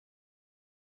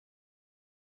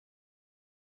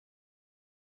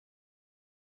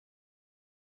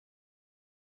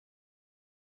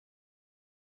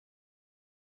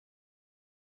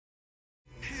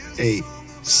8,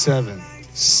 7,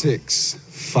 6,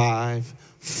 5,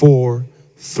 4,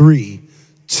 3,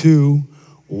 2,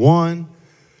 1.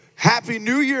 Happy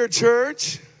New Year,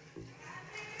 church.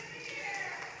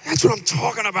 That's what I'm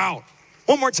talking about.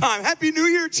 One more time. Happy New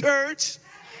Year, church.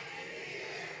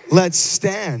 Let's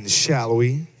stand, shall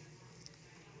we?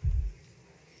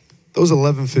 Those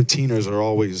 11:15ers are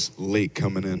always late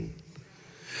coming in.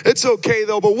 It's okay,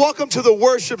 though, but welcome to the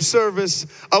worship service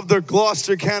of the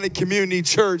Gloucester County Community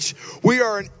Church. We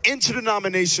are an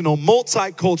interdenominational,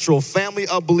 multicultural family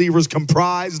of believers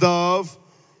comprised of...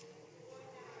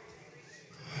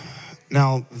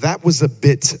 Now, that was a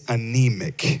bit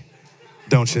anemic,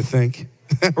 don't you think?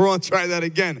 We're going to try that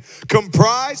again.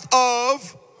 Comprised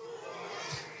of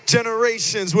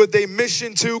generations with a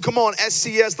mission to, come on,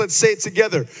 SCS, let's say it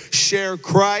together. Share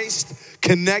Christ,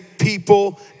 connect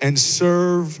people, and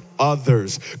serve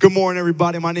others. Good morning,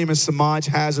 everybody. My name is Samaj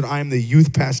Hazard. I am the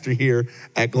youth pastor here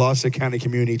at Gloucester County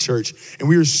Community Church, and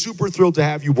we are super thrilled to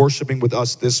have you worshiping with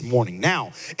us this morning.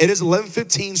 Now, it is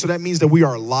 11:15, so that means that we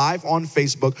are live on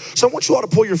Facebook. So I want you all to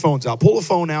pull your phones out. Pull a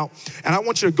phone out, and I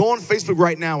want you to go on Facebook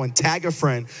right now and tag a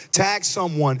friend, tag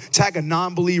someone, tag a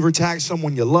non-believer, tag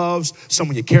someone you love,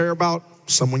 someone you care about,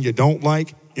 someone you don't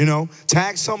like. You know,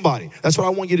 tag somebody. That's what I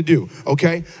want you to do,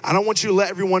 okay? I don't want you to let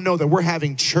everyone know that we're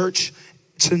having church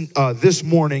this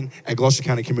morning at Gloucester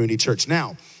County Community Church.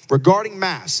 Now, regarding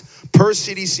masks, per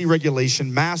CDC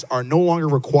regulation, masks are no longer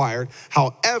required.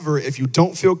 However, if you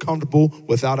don't feel comfortable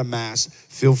without a mask,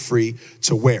 feel free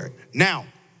to wear it. Now,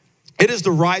 it is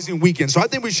the rising weekend, so I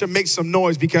think we should make some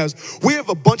noise because we have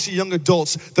a bunch of young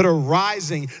adults that are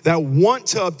rising that want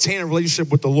to obtain a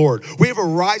relationship with the Lord. We have a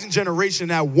rising generation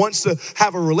that wants to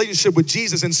have a relationship with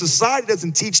Jesus, and society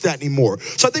doesn't teach that anymore.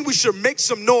 So I think we should make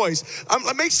some noise.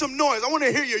 Make some noise. I want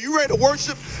to hear you. You ready to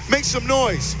worship? Make some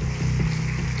noise.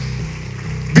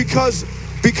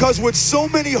 Because with so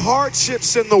many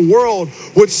hardships in the world,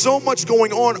 with so much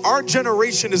going on, our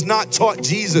generation is not taught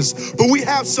Jesus. But we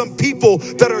have some people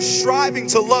that are striving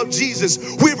to love Jesus.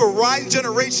 We have a rising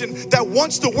generation that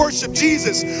wants to worship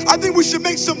Jesus. I think we should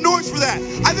make some noise for that.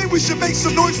 I think we should make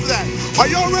some noise for that. Are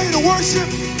y'all ready to worship?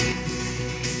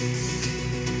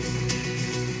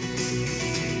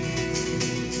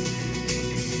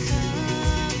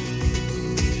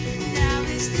 Now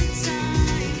is the time.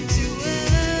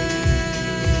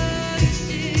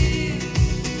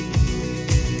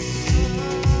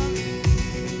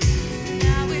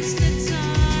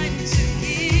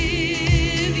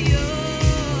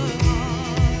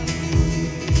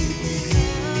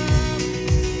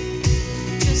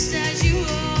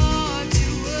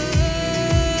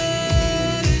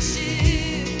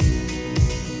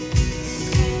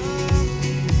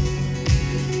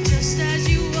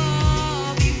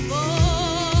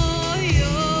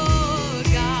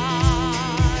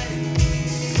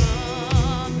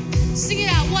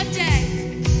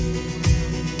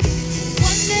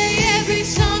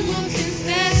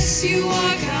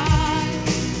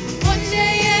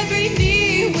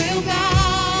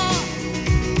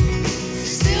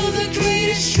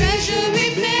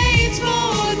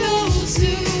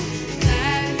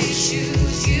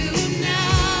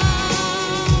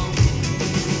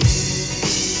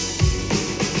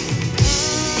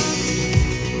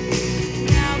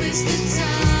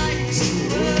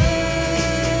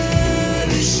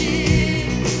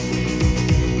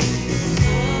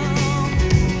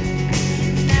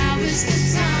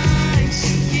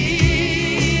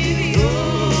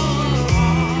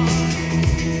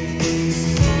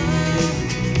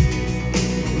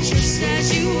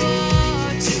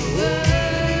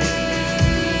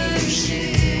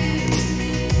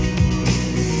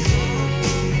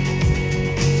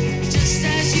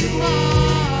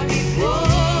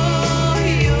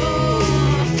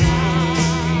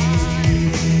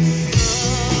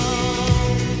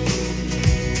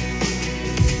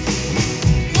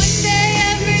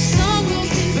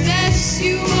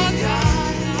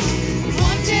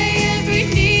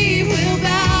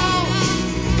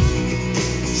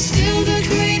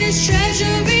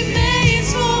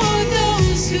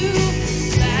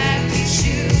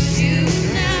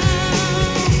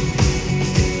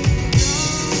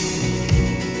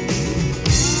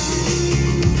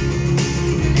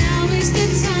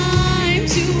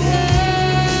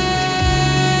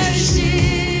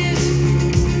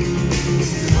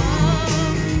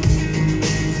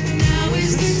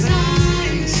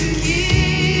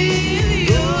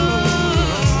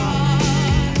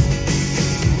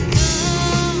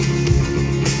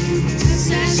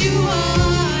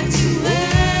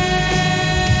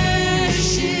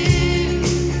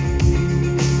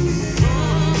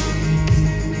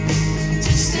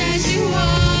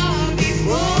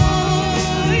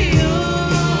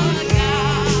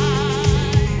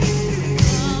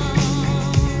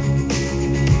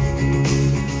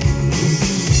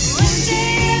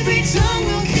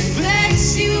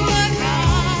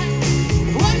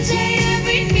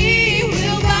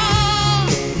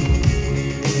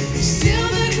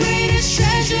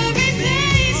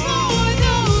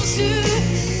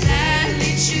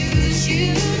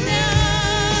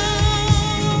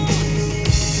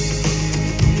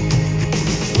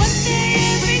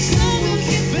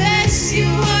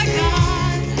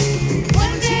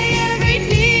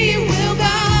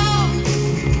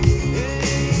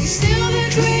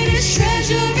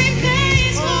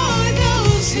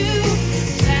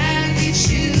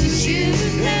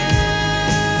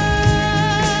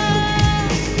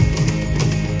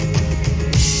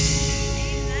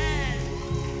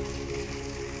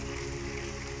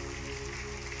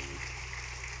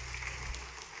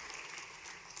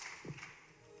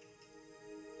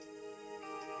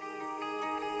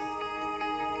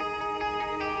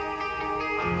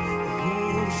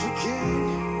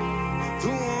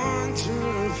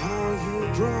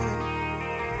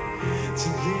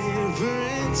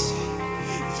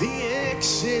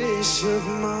 of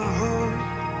my heart.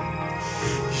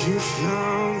 You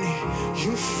found me,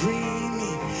 you freed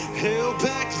me, held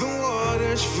back the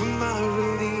waters for my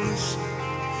release.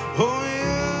 Oh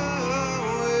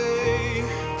yeah,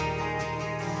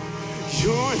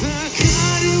 you're the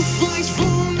God who fights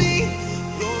for me,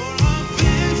 Lord of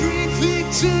every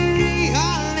victory.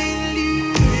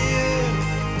 Hallelujah,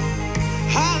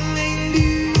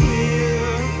 hallelujah.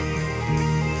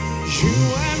 You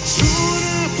have torn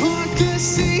apart the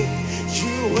sea,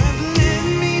 you have led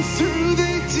me through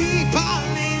the deep.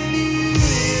 Hallelujah,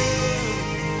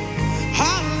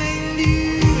 hallelujah.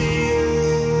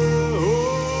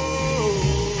 Oh.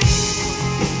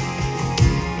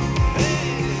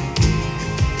 Hey.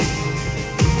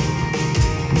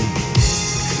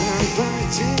 Cloud by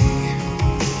day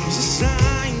is a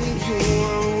sign you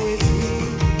are with me.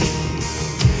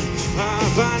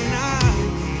 Fire by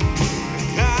night,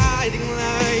 guiding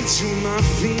light to my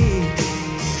feet.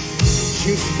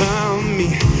 You found me,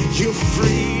 you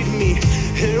freed me,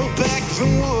 held back the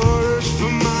waters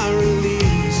for my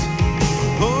release.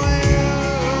 Oh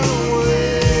yeah,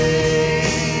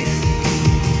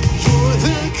 you're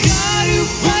the God who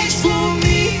fights for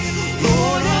me,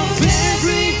 Lord of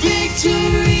every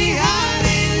victory.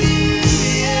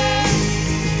 Hallelujah,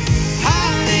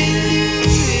 hallelujah.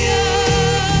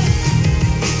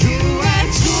 You have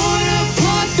torn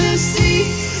apart the sea,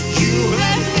 you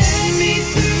have led me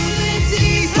through the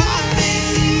deep.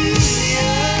 Hallelujah,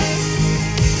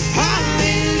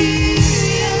 hallelujah.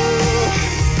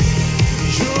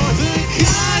 You're the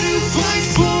God who fights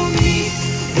for me,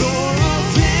 Lord of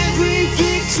every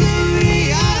victory.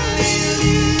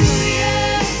 Hallelujah,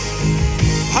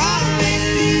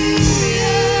 hallelujah.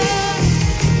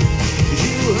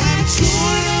 You have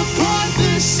torn apart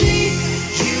the sea,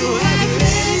 you have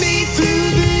led me through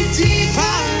the deep.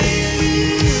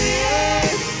 Hallelujah,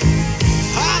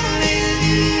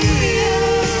 hallelujah.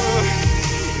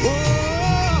 Whoa.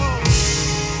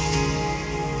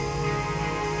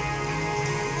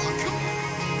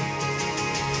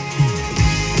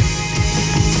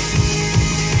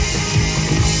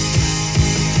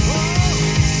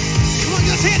 Come on,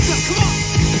 guys, hands up, come on.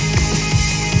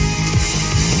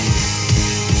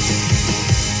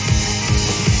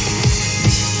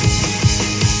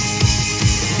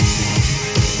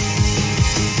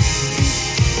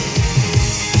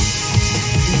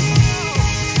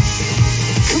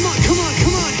 Come on, come on,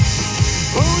 come on.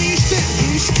 Oh, you stepped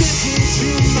into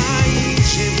my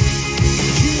Egypt.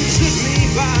 You took me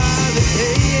by the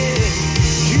hand.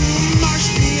 You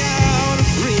marched me out of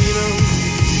freedom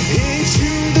into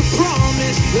the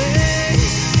promised land.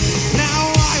 Now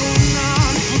I will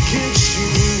not forget you.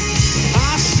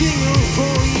 I sing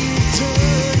for you,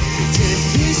 done.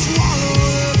 Death is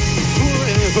swallowed up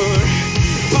forever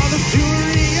by the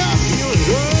fury of your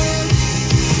love.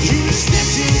 You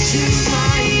stepped into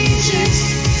my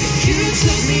Egypt. You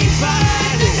took me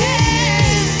by the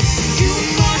hand. You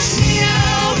marched me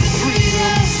out of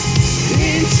freedom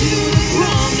into the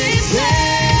promised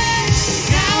land.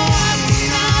 Now I will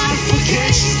not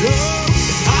forget you.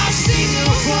 I sing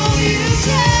for you,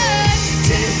 dead.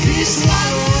 Death is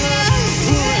swallowed up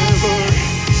forever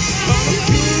by the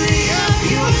fury of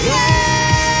your love.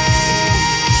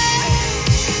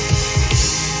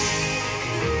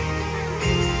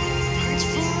 Fight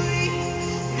for me,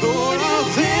 Lord of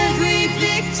every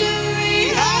victory.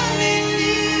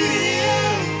 Hallelujah,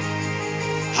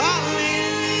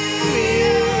 hallelujah.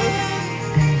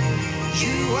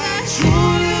 You have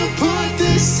torn apart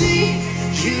the sea,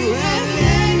 you have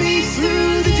led me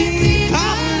through the deep.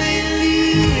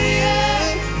 Hallelujah,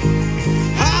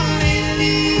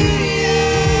 hallelujah.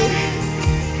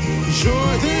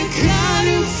 You're the God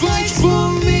who fights for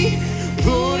me,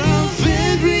 Lord of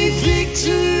every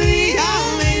victory.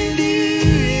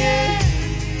 Hallelujah,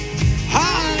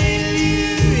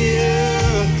 hallelujah.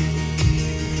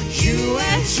 You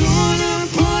have torn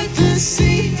apart the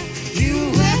sea, you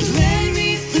have led me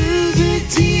through the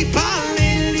deep.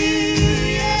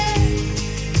 Hallelujah,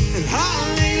 and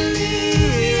hallelujah.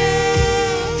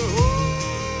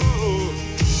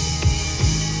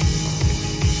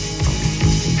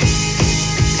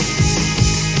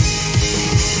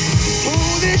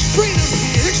 Oh, there's freedom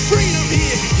here, there's freedom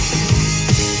here.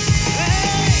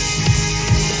 Hey.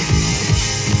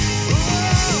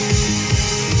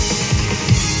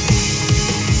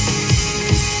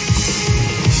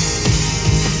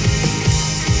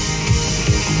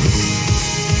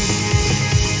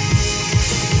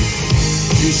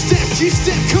 You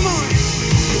stepped, come on.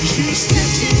 You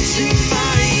stepped into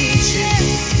my Egypt.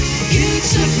 You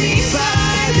took me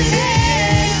by the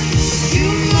hand. You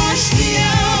marched me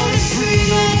out of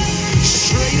freedom,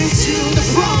 straight into to the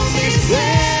promised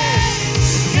land.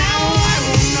 Now I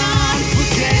will not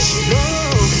forget you.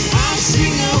 I'll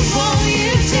sing of all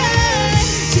you've done.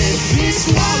 Death is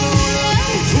swallowed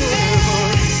up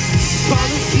forever by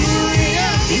the fury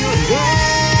of your love.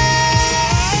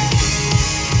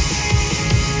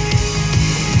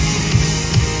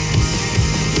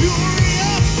 Fury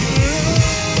of your love.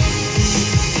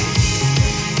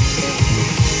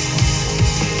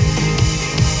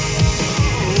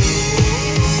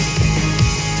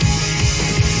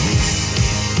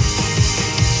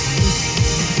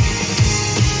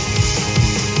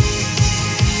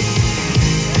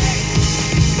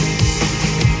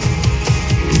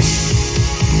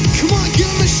 Come on, give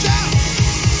him a shout.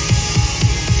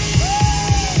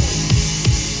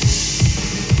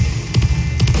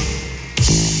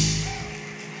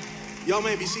 Y'all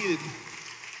may be seated.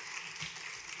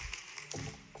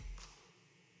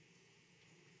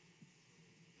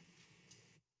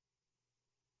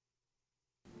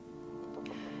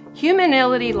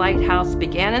 Humanity Lighthouse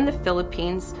began in the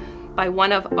Philippines by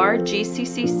one of our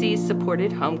GCCC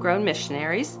supported homegrown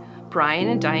missionaries, Brian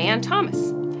and Diane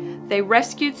Thomas. They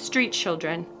rescued street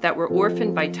children that were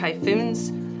orphaned by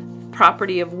typhoons,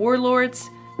 property of warlords,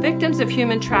 victims of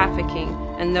human trafficking,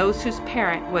 and those whose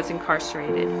parent was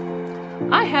incarcerated.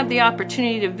 I had the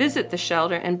opportunity to visit the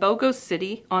shelter in Bogo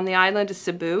City on the island of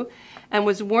Cebu and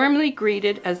was warmly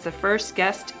greeted as the first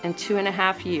guest in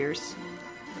 2.5 years.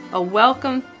 A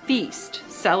welcome feast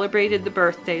celebrated the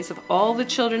birthdays of all the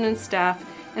children and staff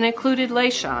and included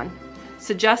Leishon,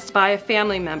 suggested by a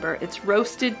family member, its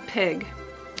roasted pig,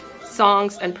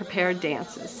 songs, and prepared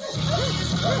dances.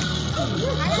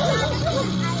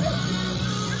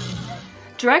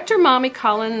 Director Mommy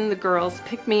Collin and the girls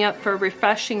picked me up for a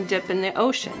refreshing dip in the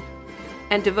ocean,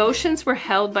 and devotions were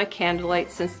held by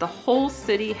candlelight since the whole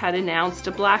city had announced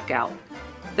a blackout.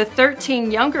 The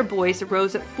 13 younger boys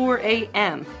arose at 4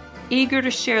 a.m., eager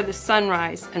to share the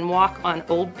sunrise and walk on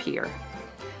Old Pier.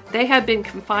 They had been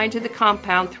confined to the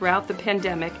compound throughout the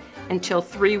pandemic until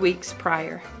 3 weeks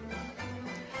prior.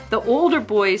 The older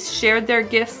boys shared their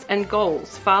gifts and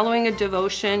goals, following a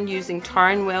devotion using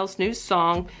Taryn Wells' new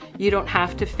song, You Don't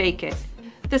Have to Fake It.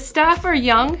 The staff are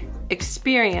young,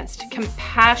 experienced,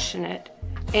 compassionate,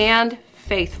 and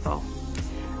faithful.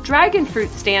 Dragon fruit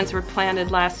stands were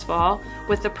planted last fall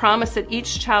with the promise that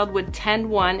each child would tend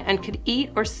one and could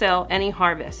eat or sell any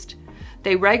harvest.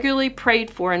 They regularly prayed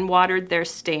for and watered their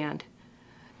stand.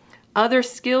 Other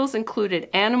skills included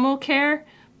animal care,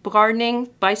 gardening,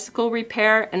 bicycle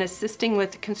repair, and assisting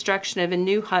with the construction of a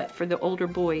new hut for the older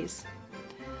boys.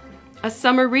 A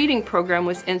summer reading program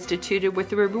was instituted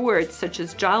with rewards such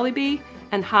as Jollibee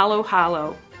and Halo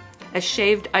Halo, a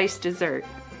shaved ice dessert.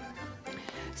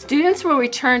 Students will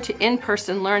return to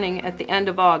in-person learning at the end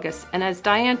of August, and as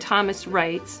Diane Thomas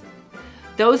writes,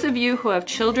 those of you who have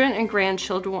children and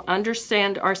grandchildren will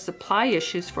understand our supply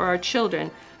issues for our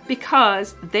children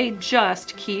because they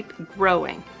just keep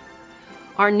growing.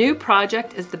 Our new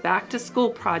project is the Back to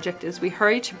School project as we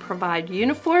hurry to provide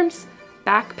uniforms,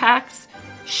 backpacks,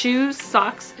 shoes,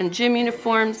 socks, and gym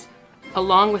uniforms,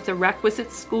 along with the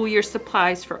requisite school year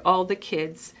supplies for all the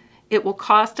kids. It will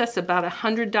cost us about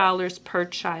 $100 per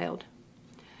child.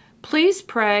 Please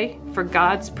pray for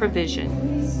God's provision.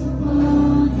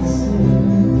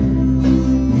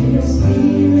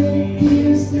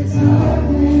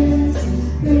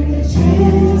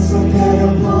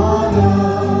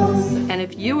 And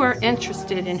if you are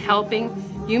interested in helping,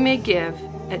 you may give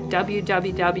at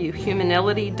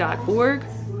www.humanility.org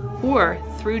or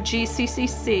through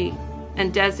GCCC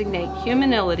and designate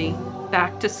Humanility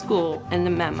Back to School in the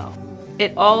memo.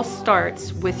 It all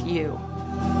starts with you.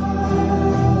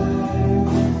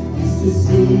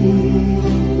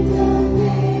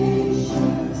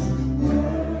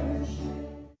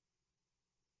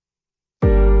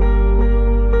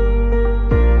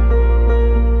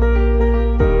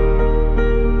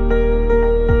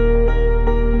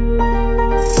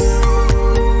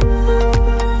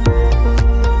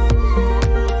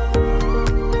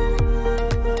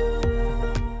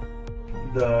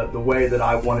 The way that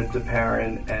I wanted to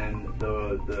parent and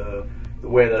the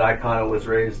way that I kind of was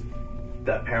raised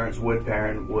that parents would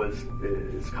parent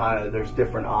is kind of, there's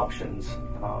different options,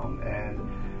 and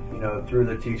you know, through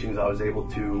the teachings I was able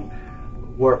to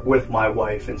work with my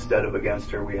wife instead of against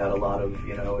her. We had a lot of,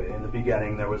 you know, in the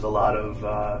beginning there was a lot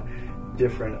of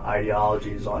different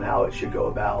ideologies on how it should go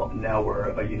about. Now we're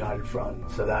a united front,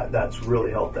 so that's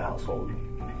really helped the household.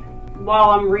 While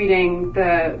I'm reading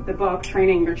the book,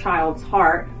 Training Your Child's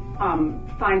Heart,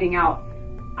 finding out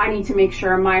I need to make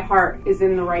sure my heart is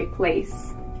in the right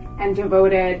place and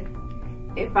devoted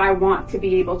if I want to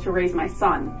be able to raise my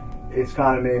son it's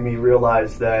kind of made me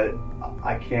realize that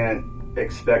I can't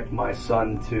expect my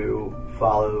son to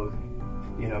follow,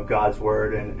 you know, God's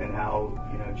word and how,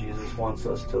 you know, Jesus wants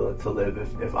us to live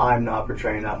if I'm not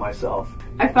portraying that myself.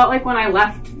 I felt like when I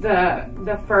left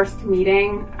the first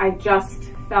meeting, I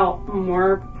just felt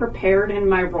more prepared in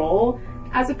my role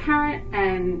as a parent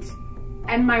and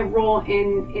my role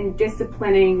in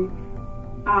disciplining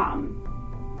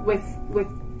with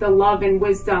the love and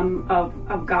wisdom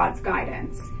of God's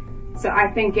guidance. So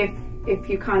I think if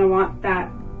you kind of want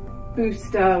that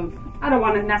boost of, I don't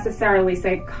want to necessarily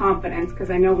say confidence,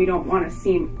 because I know we don't want to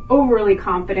seem overly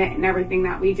confident in everything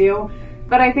that we do,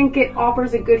 but I think it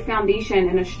offers a good foundation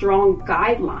and a strong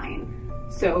guideline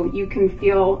so you can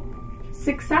feel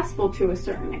successful to a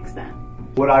certain extent.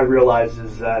 What I realized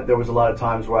is that there was a lot of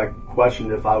times where I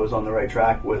questioned if I was on the right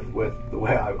track with the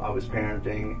way I was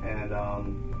parenting, and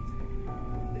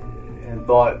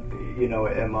thought, you know,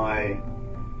 am I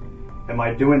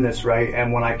doing this right?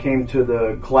 And when I came to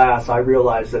the class, I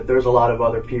realized that there's a lot of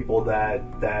other people that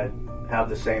have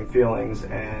the same feelings,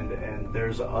 and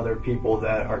there's other people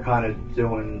that are kind of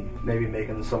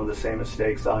making some of the same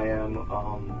mistakes I am.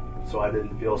 So I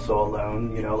didn't feel so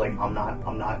alone, you know, like I'm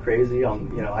not crazy.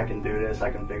 You know, I can do this. I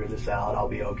can figure this out. I'll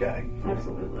be okay.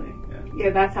 Absolutely.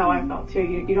 Yeah, that's how I felt too.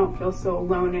 You don't feel so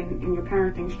alone in your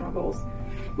parenting struggles,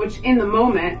 which in the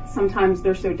moment, sometimes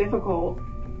they're so difficult,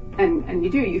 and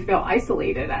you feel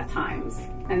isolated at times.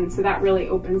 And so that really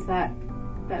opens that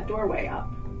doorway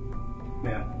up.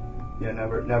 Yeah,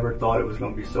 never thought it was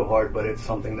going to be so hard, but it's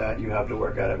something that you have to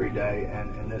work at every day,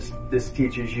 and this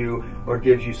teaches you or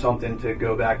gives you something to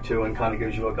go back to, and kind of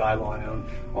gives you a guideline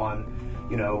on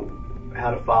you know, how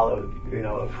to follow, you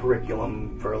know, a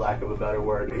curriculum, for lack of a better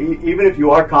word. Even if you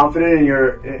are confident in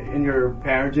your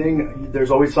parenting,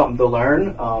 there's always something to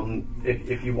learn.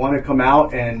 If you want to come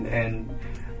out and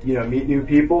you know, meet new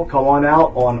people, come on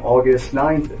out on August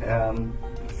 9th.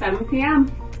 7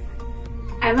 p.m.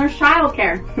 And there's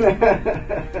childcare.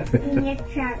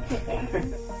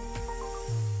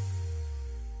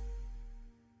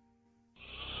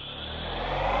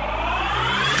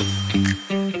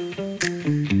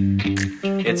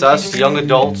 It's us young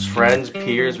adults, friends,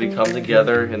 peers. We come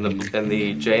together in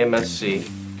the JMSC,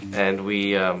 and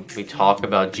we talk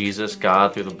about Jesus,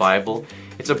 God, through the Bible.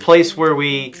 It's a place where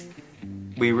we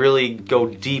really go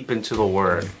deep into the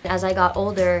Word. As I got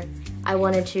older, I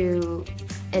wanted to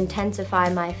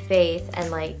intensify my faith,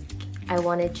 and I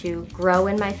wanted to grow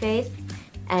in my faith.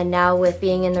 And now with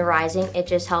being in the Rising, it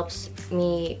just helps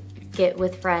me get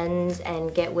with friends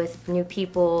and get with new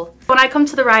people. When I come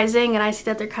to the Rising and I see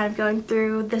that they're kind of going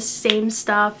through the same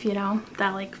stuff, you know,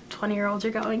 that 20-year-olds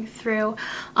are going through,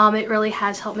 it really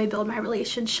has helped me build my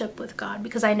relationship with God,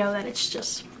 because I know that it's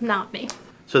just not me.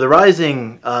 So the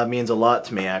Rising means a lot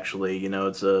to me, actually. You know,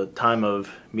 it's a time of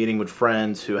meeting with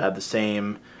friends who have the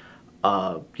same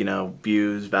you know,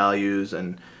 views, values,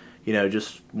 and, you know,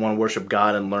 just want to worship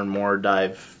God and learn more,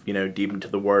 dive, you know, deep into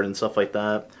the Word and stuff like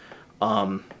that.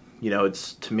 You know,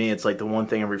 to me, it's like the one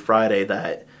thing every Friday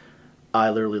that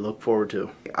I literally look forward to.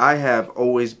 I have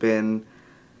always been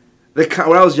when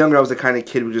I was younger, I was the kind of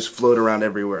kid who just floated around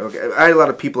everywhere. I had a lot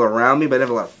of people around me, but I didn't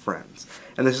have a lot of friends.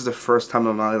 And this is the first time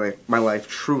in my life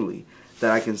truly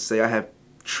that I can say I have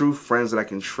true friends that I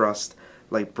can trust,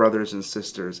 like brothers and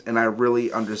sisters, and I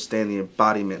really understand the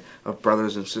embodiment of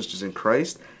brothers and sisters in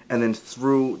Christ. And then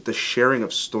through the sharing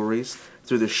of stories,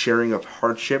 through the sharing of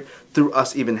hardship, through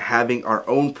us even having our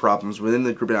own problems within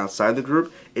the group and outside the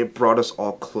group, it brought us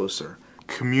all closer.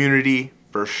 Community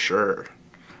for sure,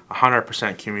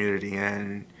 100% community,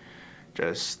 and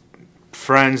just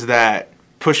friends that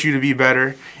push you to be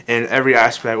better in every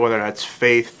aspect, whether that's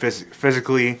faith,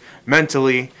 physically,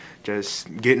 mentally,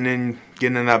 just getting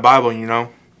in that Bible, you know.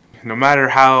 No matter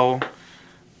how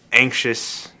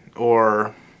anxious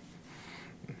or,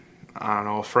 I don't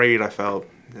know, afraid I felt,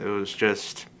 it was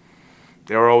just,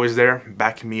 they were always there,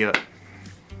 backing me up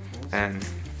and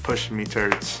pushing me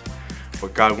towards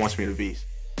what God wants me to be.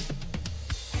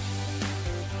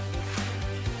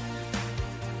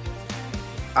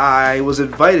 I was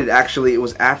invited, actually, it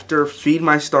was after Feed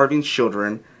My Starving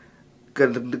Children,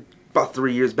 about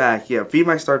 3 years back, yeah, Feed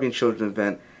My Starving Children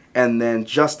event. And then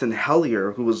Justin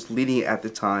Hellier, who was leading it at the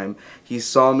time, he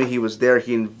saw me, he was there,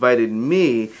 he invited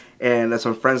me and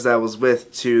some friends that I was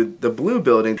with to the Blue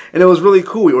Building. And it was really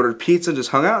cool. We ordered pizza and just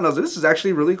hung out, and I was like, this is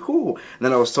actually really cool. And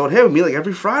then I was told, hey, we meet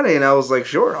every Friday, and I was like,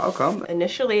 sure, I'll come.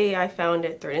 Initially, I found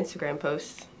it through an Instagram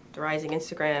post. The Rising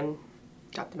Instagram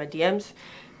dropped in my DMs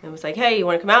and was like, hey, you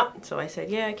want to come out? So I said,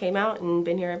 yeah, I came out and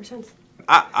been here ever since.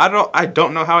 I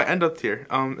don't know how I ended up here.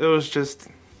 It was just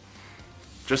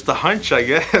Just a hunch, I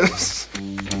guess.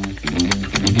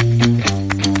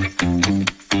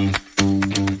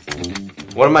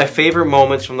 One of my favorite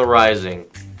moments from the Rising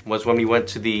was when we went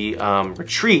to the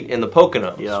retreat in the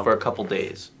Poconos for a couple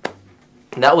days.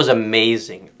 And that was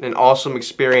amazing, an awesome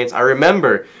experience. I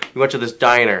remember we went to this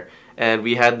diner and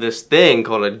we had this thing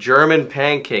called a German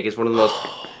pancake. It's one of the most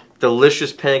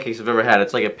delicious pancakes I've ever had.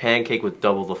 It's like a pancake with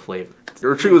double the flavor. The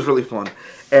retreat was really fun.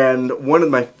 And one of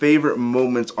my favorite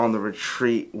moments on the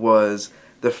retreat was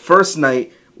the first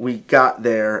night we got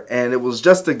there, and it was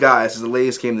just the guys, so the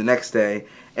ladies came the next day.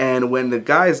 And when the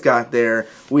guys got there,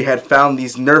 we had found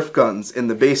these Nerf guns in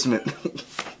the basement.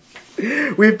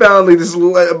 We found like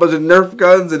a bunch of Nerf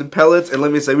guns and pellets, and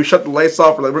let me say, we shut the lights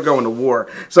off. We're like, we're going to war.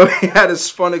 So we had this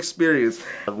fun experience.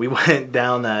 We went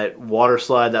down that water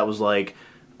slide that was like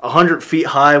 100 feet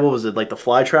high. What was it, like the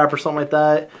fly trap or something like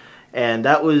that? And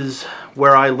that was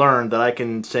where I learned that I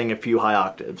can sing a few high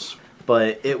octaves.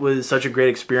 But it was such a great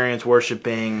experience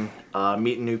worshiping,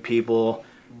 meeting new people,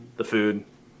 the food.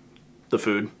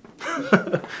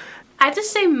 I have to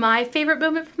say my favorite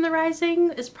moment from the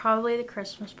Rising is probably the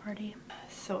Christmas party.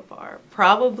 So far,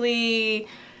 probably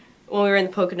when we were in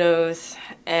the Poconos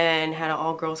and had an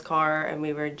all-girls car and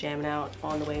we were jamming out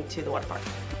on the way to the water park.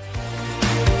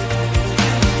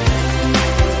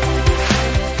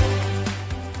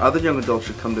 Other young adults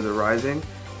should come to the Rising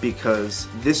because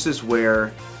this is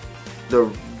where the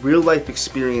real life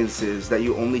experiences that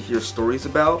you only hear stories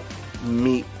about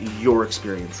meet your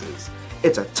experiences.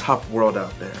 It's a tough world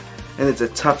out there, and it's a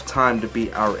tough time to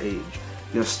be our age.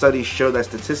 You know, studies show that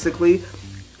statistically,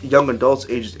 young adults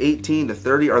ages 18 to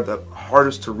 30 are the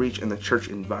hardest to reach in the church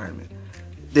environment.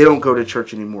 They don't go to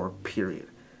church anymore, period.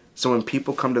 So when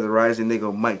people come to the Rising, they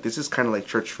go, Mike, this is kind of like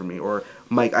church for me. Or,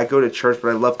 Mike, I go to church, but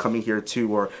I love coming here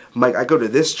too. Or, Mike, I go to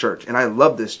this church, and I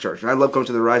love this church. And I love going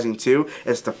to the Rising too.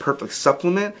 It's the perfect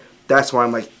supplement. That's why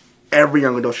I'm like, every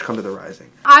young adult should come to the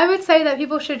Rising. I would say that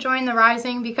people should join the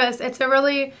Rising because it's a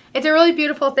really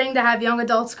beautiful thing to have young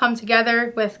adults come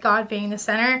together with God being the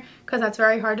center, because that's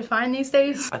very hard to find these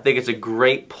days. I think it's a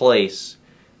great place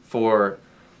for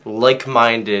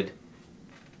like-minded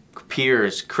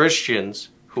peers, Christians,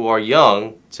 who are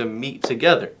young to meet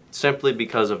together simply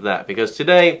because of that. Because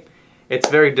today, it's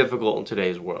very difficult in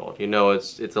today's world. You know,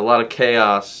 it's a lot of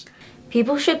chaos.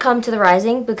 People should come to the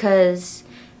Rising because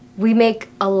we make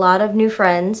a lot of new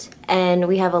friends and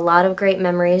we have a lot of great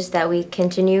memories that we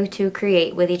continue to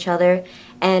create with each other,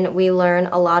 and we learn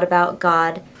a lot about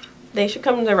God. They should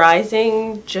come to the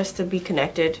Rising just to be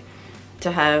connected,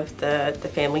 to have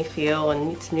the family feel and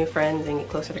meet some new friends and get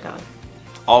closer to God.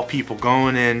 All people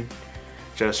going in,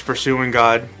 just pursuing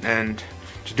God and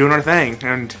just doing our thing,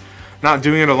 and not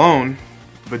doing it alone,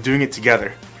 but doing it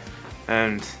together.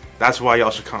 And that's why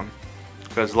y'all should come,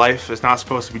 because life is not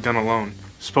supposed to be done alone.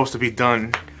 It's supposed to be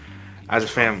done as a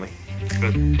family. It's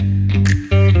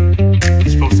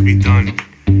supposed to be done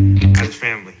as a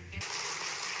family.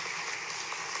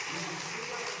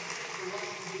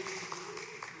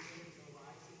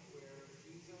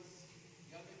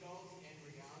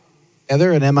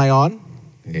 Together, and am I on?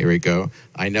 Here we go.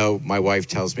 I know my wife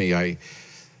tells me I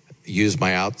use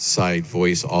my outside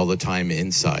voice all the time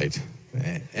inside.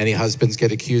 Any husbands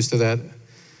get accused of that?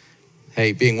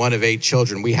 Hey, being one of 8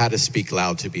 children, we had to speak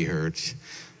loud to be heard.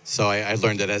 So I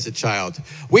learned it as a child.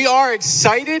 We are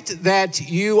excited that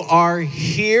you are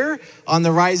here on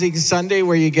the Rising Sunday,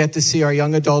 where you get to see our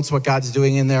young adults, what God's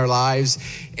doing in their lives,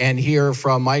 and hear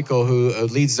from Michael, who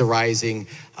leads the Rising,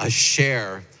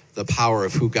 share the power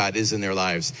of who God is in their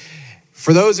lives.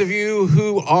 For those of you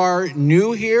who are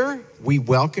new here, we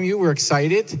welcome you. We're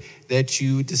excited that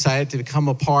you decided to become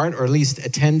a part, or at least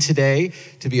attend today,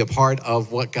 to be a part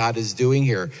of what God is doing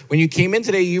here. When you came in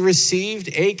today, you received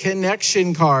a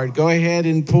connection card. Go ahead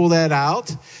and pull that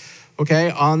out. Okay,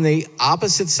 on the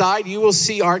opposite side, you will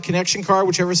see our connection card.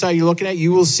 Whichever side you're looking at,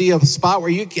 you will see a spot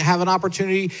where you have an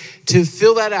opportunity to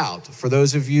fill that out. For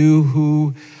those of you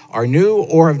who are new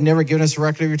or have never given us a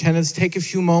record of your attendance, take a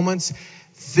few moments,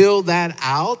 fill that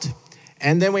out,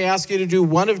 and then we ask you to do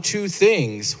one of 2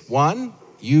 things. One,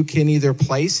 you can either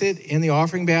place it in the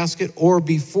offering basket, or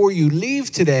before you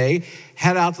leave today,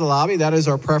 head out to the lobby. That is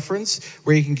our preference,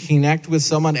 where you can connect with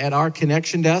someone at our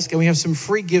connection desk, and we have some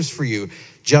free gifts for you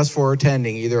just for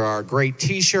attending, either our great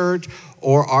t-shirt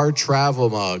or our travel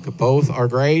mug. Both are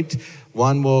great.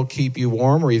 One will keep you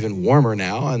warm, or even warmer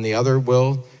now, and the other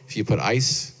will, if you put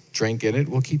ice drink in it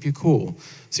will keep you cool.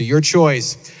 So your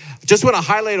choice. Just want to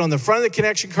highlight on the front of the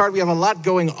connection card, we have a lot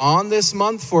going on this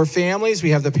month for families. We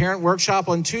have the parent workshop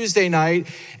on Tuesday night.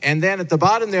 And then at the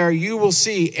bottom there, you will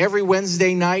see every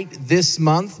Wednesday night this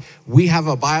month, we have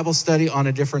a Bible study on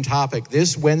a different topic.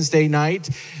 This Wednesday night,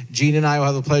 Gene and I will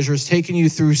have the pleasure of taking you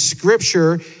through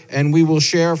scripture, and we will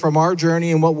share from our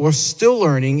journey. And what we're still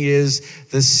learning is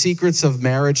the secrets of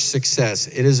marriage success.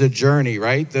 It is a journey,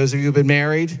 right? Those of you who've been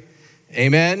married,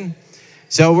 amen.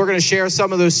 So we're going to share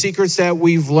some of those secrets that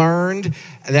we've learned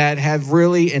that have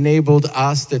really enabled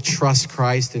us to trust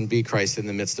Christ and be Christ in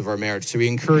the midst of our marriage. So we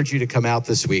encourage you to come out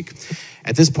this week.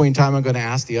 At this point in time, I'm going to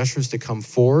ask the ushers to come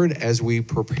forward as we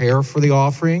prepare for the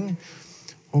offering.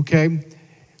 Okay?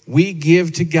 We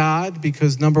give to God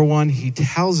because, number one, he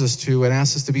tells us to and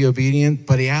asks us to be obedient,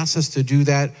 but he asks us to do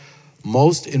that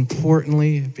most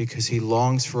importantly because he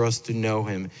longs for us to know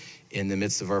him in the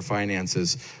midst of our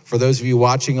finances. For those of you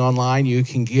watching online, you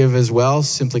can give as well.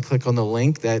 Simply click on the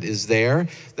link that is there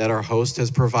that our host has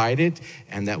provided,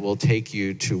 and that will take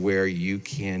you to where you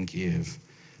can give.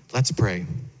 Let's pray.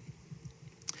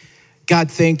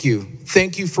 God, thank you.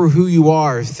 Thank you for who you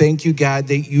are. Thank you, God,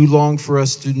 that you long for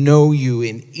us to know you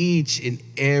in each and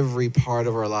every part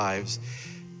of our lives.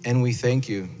 And we thank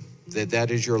you that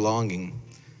that is your longing.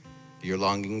 You're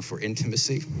longing for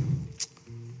intimacy,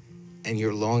 and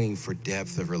you're longing for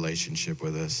depth of relationship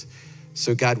with us.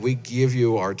 So God, we give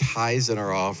you our tithes and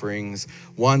our offerings.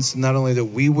 Once, not only that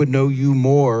we would know you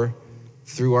more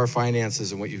through our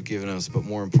finances and what you've given us, but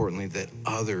more importantly, that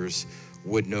others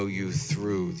would know you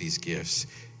through these gifts.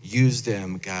 Use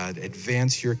them, God.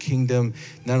 Advance your kingdom,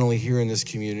 not only here in this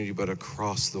community, but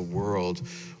across the world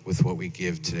with what we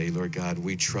give today. Lord God,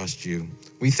 we trust you.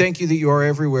 We thank you that you are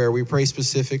everywhere. We pray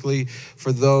specifically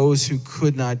for those who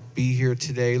could not be here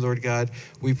today, Lord God.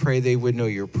 We pray they would know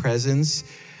your presence.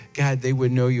 God, they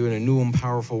would know you in a new and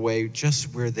powerful way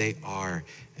just where they are,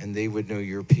 and they would know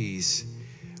your peace.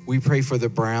 We pray for the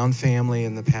Brown family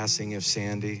and the passing of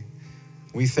Sandy.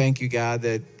 We thank you, God,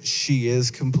 that she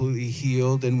is completely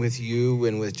healed and with you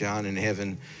and with John in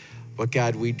heaven. But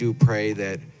God, we do pray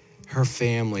that her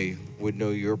family would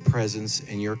know your presence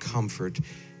and your comfort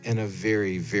in a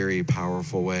very, very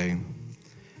powerful way.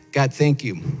 God, thank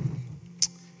you.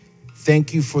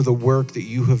 Thank you for the work that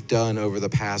you have done over the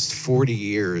past 40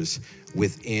 years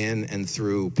within and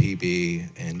through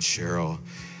PB and Cheryl.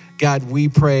 God, we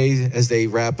pray as they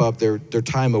wrap up their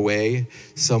time away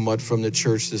somewhat from the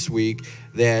church this week,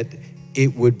 that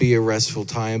it would be a restful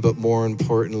time, but more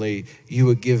importantly, you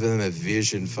would give them a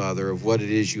vision, Father, of what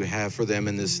it is you have for them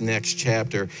in this next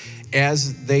chapter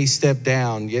as they step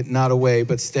down, yet not away,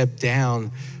 but step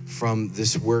down from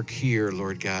this work here,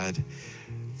 Lord God.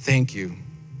 Thank you.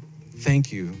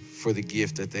 Thank you for the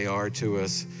gift that they are to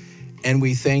us. And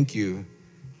we thank you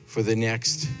for the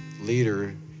next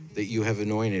leader that you have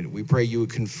anointed. We pray you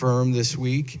would confirm this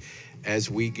week as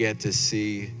we get to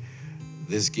see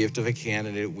this gift of a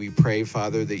candidate. We pray,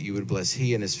 Father, that you would bless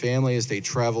he and his family as they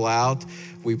travel out.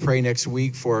 We pray next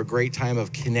week for a great time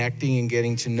of connecting and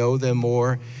getting to know them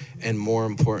more, and more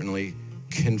importantly,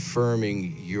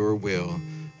 confirming your will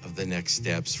of the next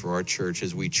steps for our church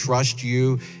as we trust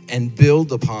you and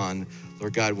build upon,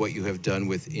 Lord God, what you have done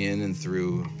within and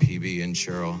through PB and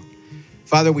Cheryl.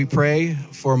 Father, we pray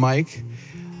for Mike.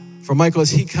 For Michael, as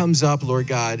he comes up, Lord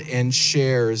God, and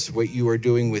shares what you are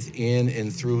doing within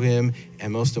and through him,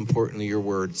 and most importantly, your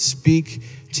word. Speak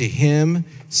to him,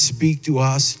 speak to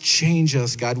us, change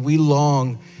us, God. We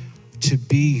long to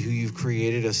be who you've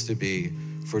created us to be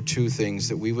for two things: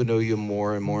 that we would know you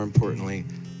more, and more importantly,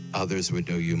 others would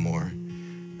know you more.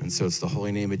 And so it's the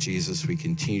holy name of Jesus we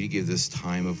continue to give this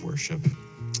time of worship.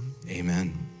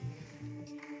 Amen.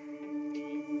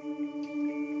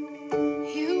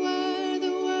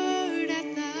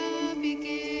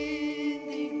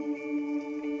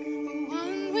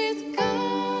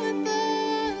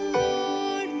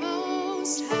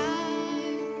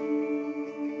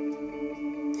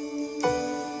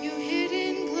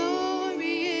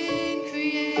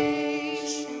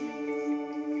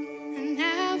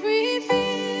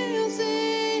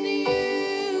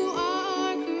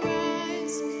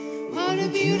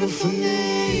 Beautiful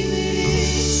name it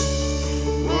is.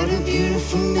 What a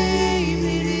beautiful name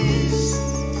it is.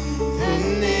 The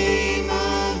name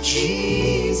of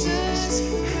Jesus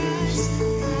Christ,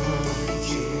 my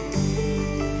King.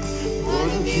 What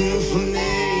a beautiful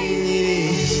name it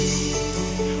is.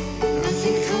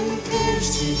 Nothing compares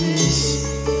to this.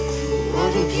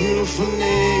 What a beautiful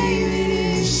name it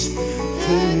is.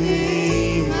 The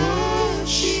name of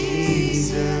Jesus.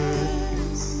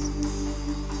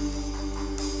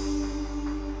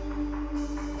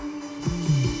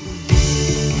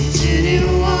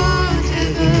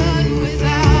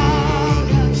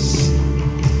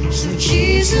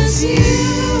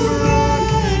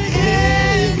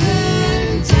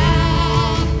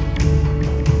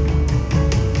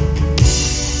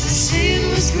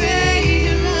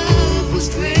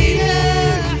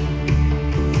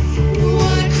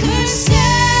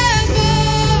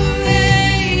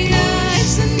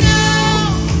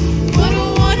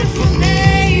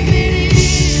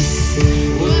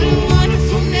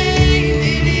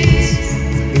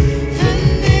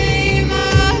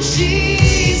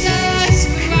 Jesus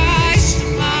Christ,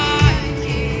 my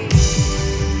King.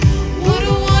 What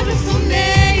a wonderful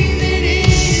name it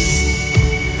is.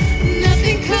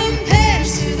 Nothing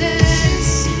compares to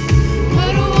this.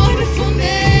 What a wonderful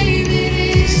name it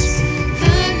is.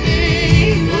 The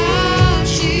name of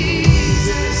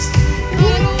Jesus.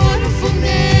 What a wonderful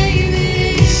name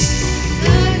it is.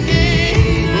 The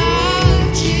name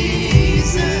of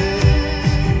Jesus.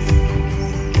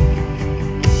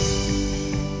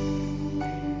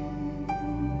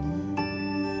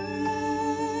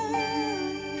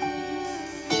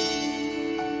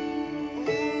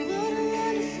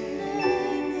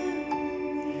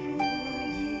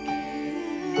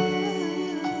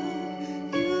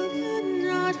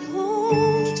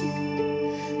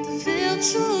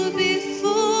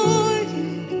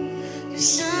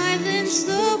 Silence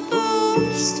the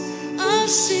boast of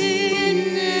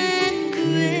sin and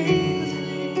grave.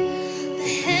 The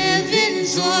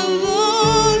heavens are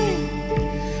roaring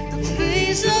the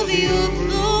praise of your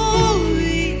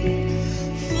glory.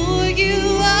 For you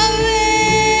are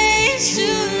raised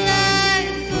to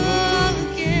life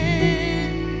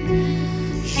again.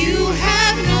 You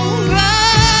have no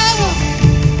rival.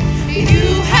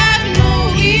 You have no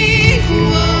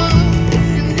equal.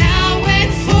 Now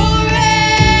and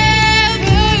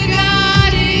forever,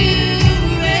 God, you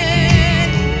reign.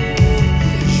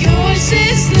 Yours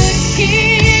is the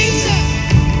kingdom.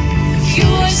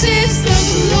 Yours is the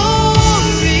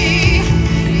glory.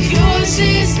 Yours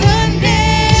is the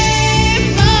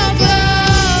name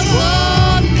above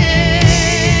all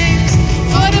names.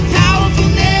 What a powerful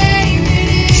name it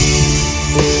is.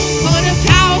 What a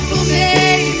powerful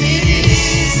name it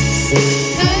is.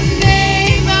 The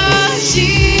name of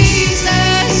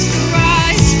Jesus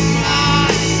Christ, my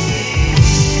King.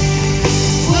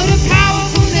 What a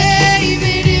powerful name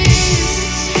it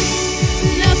is.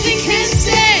 Nothing can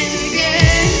stand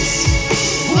against.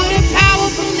 What a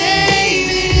powerful name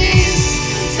it is.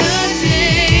 The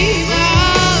name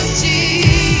of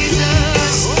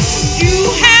Jesus. You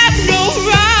have no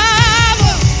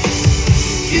rival.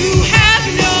 You have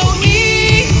no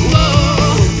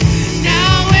equal.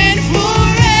 Now and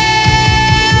forever,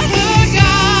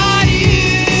 God,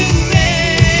 you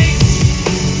reign.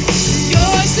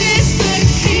 Yours is the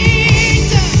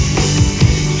kingdom.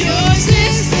 Yours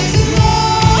is the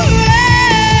glory.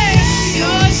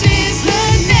 Yours is the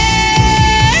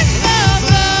name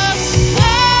above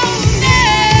all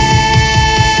names.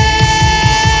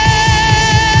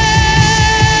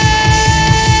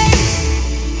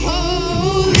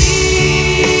 Holy,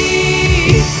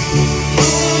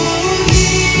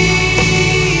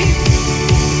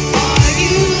 are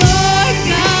you, Lord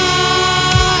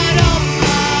God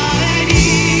Almighty?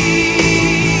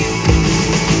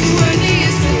 Worthy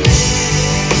is the Lamb.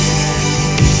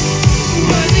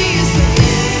 Worthy is the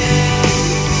Lamb.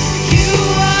 You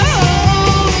are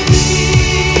holy.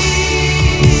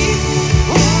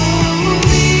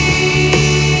 Holy,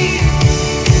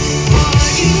 are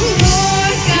you,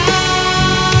 Lord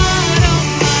God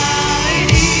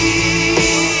Almighty?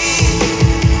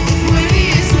 Worthy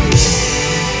is the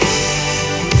Lamb.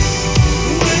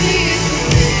 Worthy is the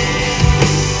Lamb.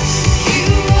 You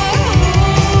are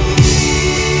holy.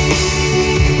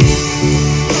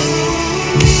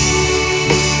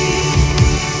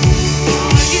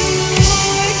 Are you,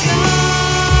 Lord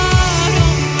God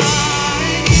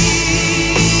Almighty?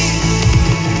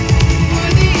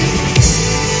 Worthy is the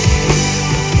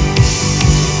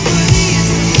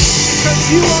Because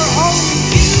you are holy.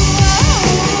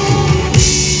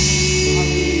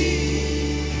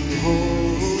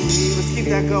 Holy. Let's keep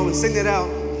that going. Sing that out.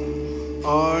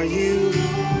 Are you?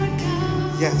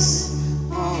 Yes.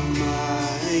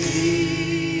 Almighty.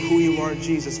 Who you are,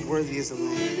 Jesus. Worthy is the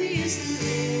Lamb.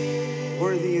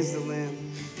 Worthy is the Lamb.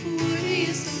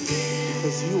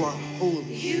 Because you are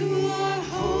holy. You are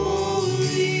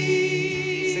holy.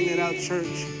 Sing it out,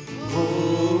 church.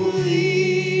 Holy.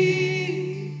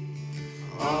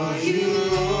 Are you,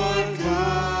 Lord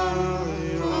God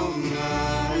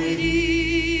Almighty?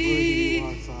 Worthy you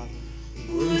are, Father.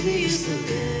 Worthy is the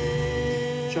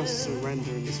Lamb. Just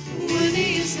surrender in this place.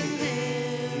 Worthy is the Lamb.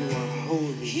 You are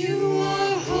holy. You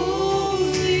are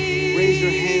holy. Raise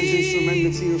your hands and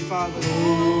surrender to your Father.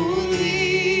 Holy.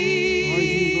 Are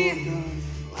you, Lord God?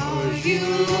 Are you,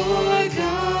 Lord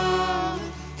God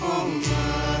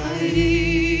Almighty?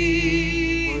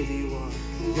 Worthy you are.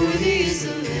 Worthy is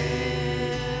the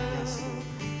Lamb. Yes,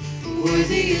 Lord.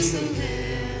 Worthy is the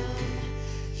Lamb.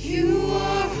 You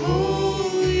are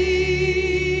holy.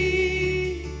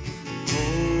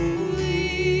 Holy.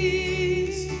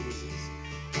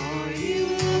 Are you,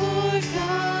 Lord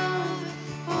God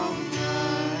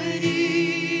Almighty?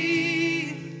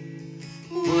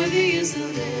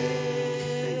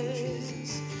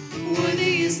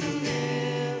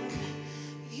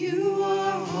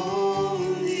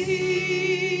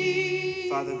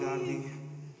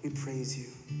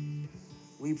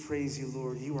 We praise you,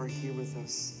 Lord. You are here with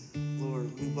us. Lord,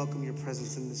 we welcome your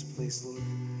presence in this place, Lord.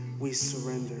 We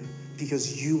surrender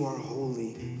because you are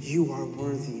holy. You are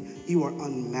worthy. You are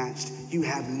unmatched. You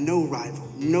have no rival,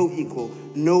 no equal.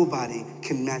 Nobody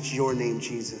can match your name,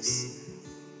 Jesus.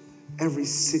 Every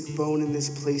sick bone in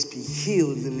this place be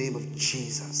healed in the name of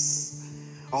Jesus.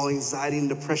 All anxiety and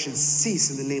depression cease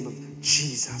in the name of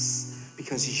Jesus,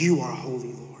 because you are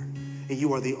holy, Lord, and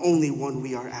you are the only one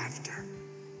we are after.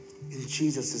 In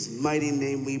Jesus' mighty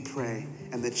name we pray.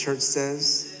 And the church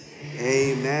says,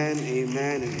 amen,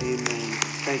 amen, and amen.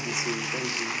 Thank you, team.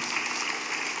 Thank you.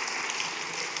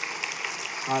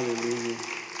 Hallelujah.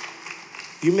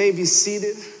 You may be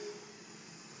seated.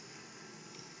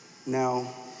 Now,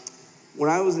 when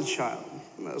I was a child,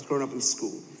 when I was growing up in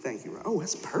school, thank you, Ryan. Oh,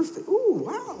 that's perfect. Ooh,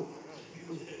 wow.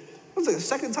 That was like the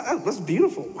second time. That's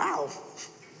beautiful. Wow.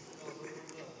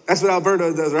 That's what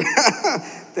Alberto does, right?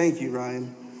 Thank you,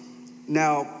 Ryan.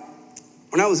 Now,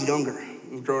 when I was younger,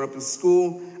 growing up in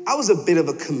school, I was a bit of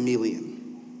a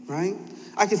chameleon, right?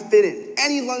 I could fit in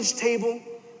any lunch table,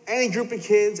 any group of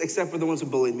kids, except for the ones who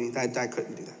bullied me. I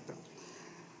couldn't do that, though.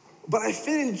 But I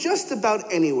fit in just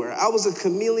about anywhere. I was a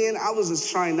chameleon. I was just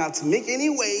trying not to make any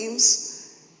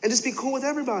waves and just be cool with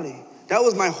everybody. That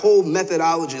was my whole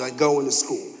methodology, like going to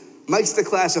school. Mike's the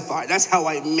classified. That's how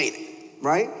I made it,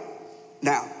 right?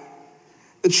 Now,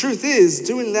 the truth is,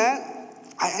 doing that,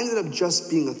 I ended up just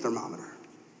being a thermometer,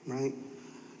 right?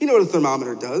 You know what a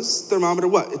thermometer does. Thermometer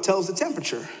what? It tells the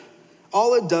temperature.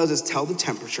 All it does is tell the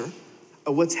temperature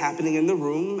of what's happening in the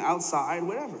room, outside,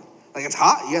 whatever. Like it's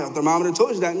hot, yeah, the thermometer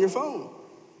told you that in your phone.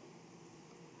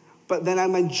 But then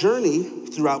on my journey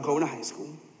throughout going to high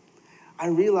school, I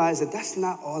realized that that's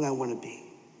not all I want to be.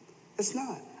 It's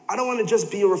not. I don't want to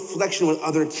just be a reflection of what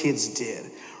other kids did,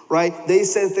 right? They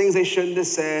said things they shouldn't have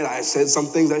said. I said some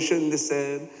things I shouldn't have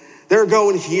said. They're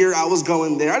going here, I was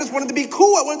going there. I just wanted to be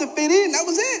cool. I wanted to fit in. That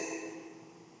was it.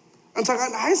 Until I got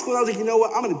into high school, I was like, you know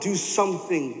what? I'm going to do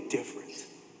something different.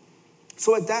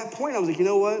 So at that point, I was like, you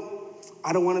know what?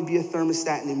 I don't want to be a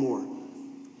thermostat anymore.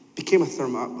 Became a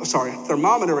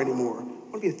thermometer anymore. I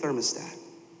want to be a thermostat.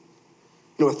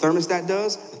 You know what a thermostat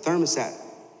does? A thermostat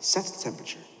sets the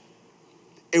temperature.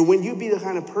 And when you be the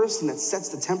kind of person that sets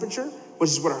the temperature,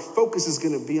 which is what our focus is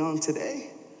going to be on today,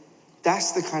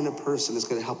 that's the kind of person that's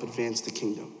going to help advance the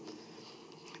kingdom.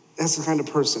 That's the kind of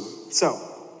person. So,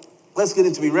 let's get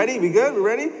into it. We ready? We good? We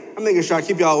ready? I'm making sure I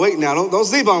keep y'all awake now. Don't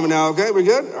sleep on me now, okay? We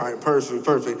good? All right,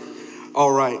 perfect.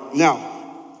 All right,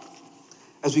 now,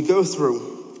 as we go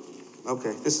through,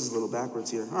 okay, this is a little backwards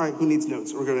here. All right, who needs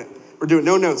notes? We're doing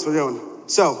no notes. We're going.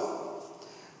 So,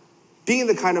 being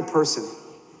the kind of person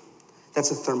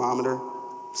that's a thermometer,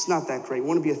 it's not that great. We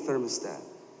want to be a thermostat.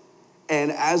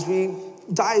 And as we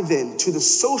dive into the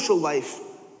social life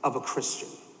of a Christian,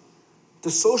 the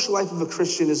social life of a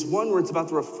Christian is one where it's about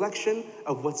the reflection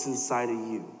of what's inside of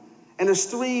you. And there's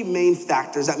three main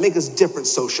factors that make us different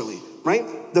socially,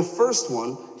 right? The first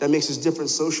one that makes us different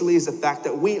socially is the fact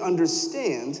that we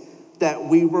understand that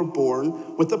we were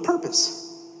born with a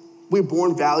purpose. We're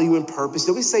born value and purpose.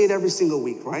 And we say it every single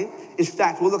week, right? In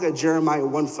fact, we'll look at Jeremiah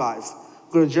 1:5.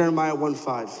 Go to Jeremiah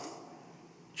 1:5.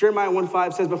 Jeremiah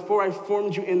 1:5 says, before I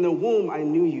formed you in the womb, I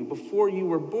knew you. Before you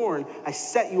were born, I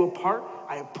set you apart.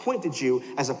 I appointed you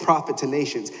as a prophet to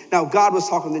nations. Now, God was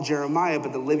talking to Jeremiah,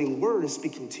 but the living word is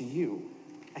speaking to you.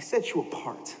 I set you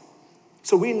apart.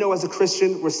 So we know as a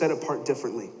Christian, we're set apart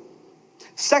differently.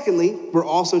 Secondly, we're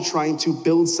also trying to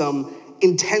build some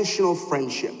intentional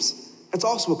friendships. That's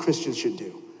also what Christians should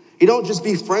do. You don't just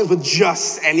be friends with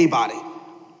just anybody.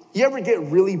 You ever get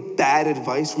really bad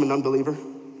advice from an unbeliever?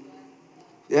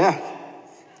 Yeah.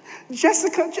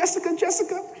 Jessica,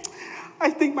 I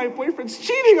think my boyfriend's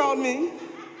cheating on me.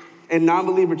 And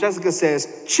non-believer Jessica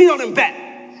says, cheat on him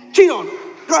back. Cheat on him.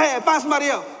 Go ahead, find somebody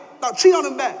else. No, cheat on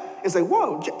him back. It's like,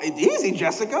 whoa, easy,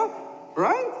 Jessica,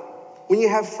 right? When you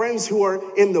have friends who are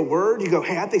in the word, you go,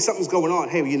 hey, I think something's going on.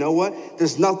 Hey, well, you know what?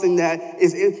 There's nothing that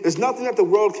the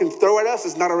world can throw at us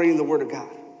that's not already in the word of God,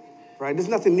 right? There's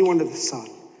nothing new under the sun.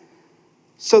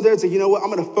 So there's you know what? I'm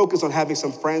going to focus on having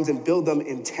some friends and build them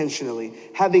intentionally.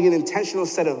 Having an intentional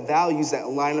set of values that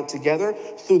line up together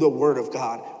through the word of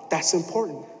God. That's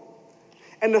important.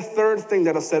 And the third thing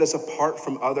that'll set us apart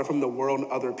from the world and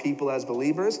other people as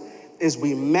believers is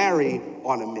we marry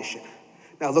on a mission.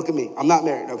 Now look at me. I'm not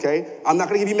married, okay? I'm not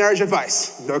going to give you marriage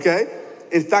advice, okay?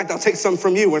 In fact, I'll take some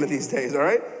from you one of these days, all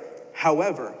right?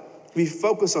 However, we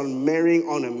focus on marrying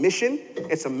on a mission.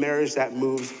 It's a marriage that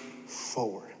moves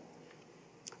forward.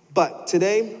 But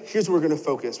today, here's where we're going to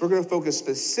focus. We're going to focus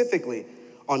specifically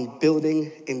on building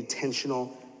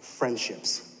intentional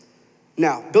friendships.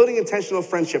 Now, building intentional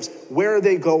friendships, where are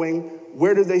they going?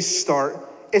 Where do they start?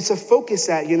 It's a focus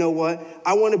at, you know what?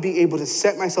 I want to be able to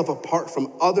set myself apart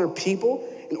from other people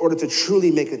in order to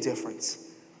truly make a difference.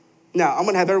 Now, I'm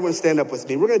going to have everyone stand up with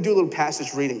me. We're going to do a little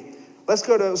passage reading. Let's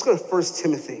go to 1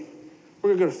 Timothy.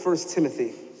 We're going to go to 1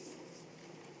 Timothy.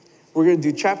 We're going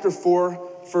to do chapter 4,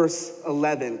 verse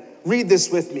 11. Read this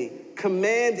with me.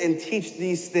 Command and teach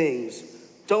these things.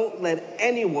 Don't let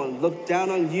anyone look down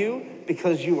on you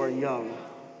because you are young,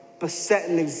 but set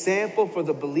an example for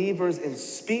the believers in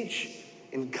speech,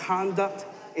 in conduct,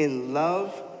 in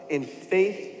love, in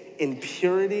faith, in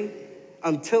purity.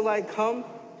 Until I come,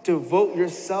 devote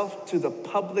yourself to the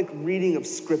public reading of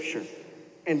Scripture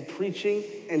and preaching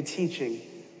and teaching.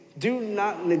 Do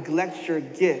not neglect your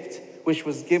gift, which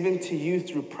was given to you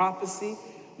through prophecy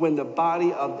when the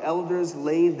body of elders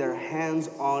laid their hands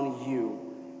on you.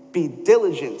 Be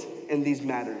diligent in these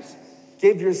matters.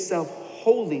 Give yourself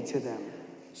wholly to them,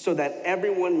 so that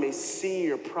everyone may see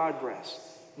your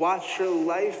progress. Watch your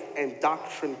life and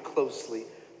doctrine closely.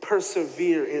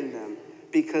 Persevere in them,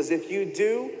 because if you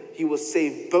do, you will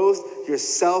save both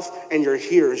yourself and your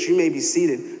hearers. You may be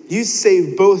seated. You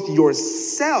save both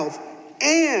yourself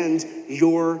and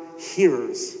your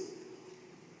hearers.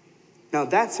 Now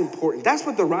that's important. That's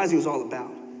what the Rising is all about.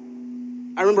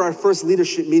 I remember our first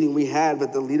leadership meeting we had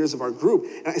with the leaders of our group.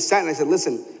 And I sat and I said,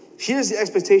 listen, here's the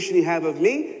expectation you have of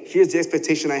me. Here's the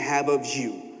expectation I have of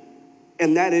you.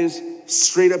 And that is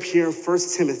straight up here in 1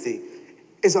 Timothy.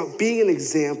 It's about being an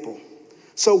example.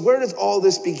 So where does all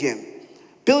this begin?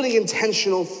 Building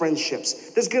intentional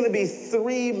friendships. There's going to be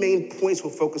 3 main points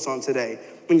we'll focus on today.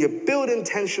 When you build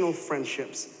intentional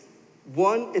friendships,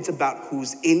 1, it's about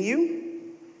who's in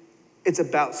you. It's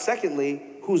about, secondly,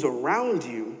 who's around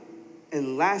you.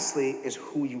 And lastly is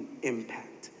who you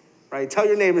impact, right? Tell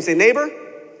your neighbor, say, neighbor.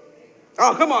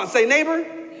 Oh, come on, say neighbor.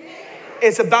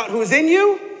 It's about who's in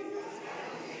you.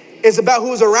 It's about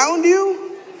who's around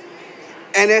you.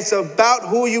 And it's about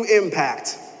who you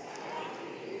impact.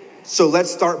 So let's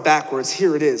start backwards.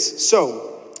 Here it is.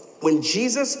 So when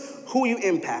Jesus, who you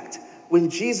impact, when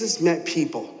Jesus met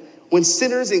people, when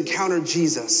sinners encountered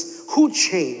Jesus, who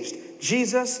changed?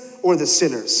 Jesus or the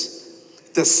sinners?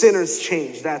 The sinners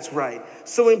changed, that's right.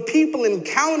 So when people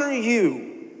encounter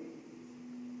you,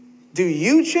 do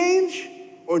you change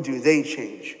or do they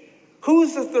change?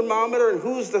 Who's the thermometer and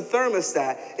who's the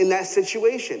thermostat in that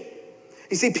situation?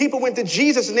 You see, people went to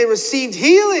Jesus and they received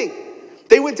healing.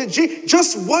 They went to Jesus.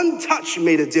 Just one touch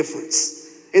made a difference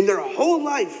in their whole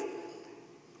life.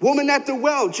 Woman at the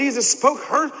well, Jesus spoke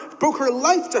her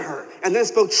life to her and then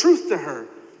spoke truth to her,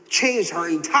 changed her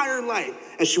entire life,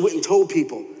 and she went and told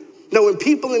people. Now, when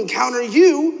people encounter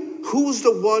you, who's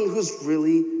the one who's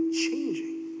really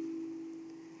changing?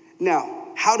 Now,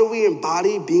 how do we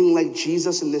embody being like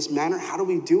Jesus in this manner? How do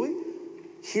we do it?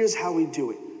 Here's how we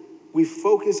do it. We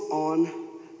focus on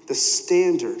the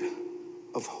standard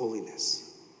of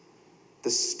holiness. The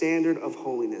standard of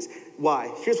holiness. Why?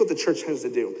 Here's what the church tends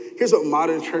to do. Here's what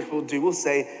modern church will do. We'll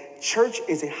say, church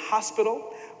is a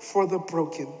hospital for the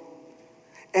broken.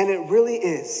 And it really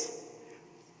is.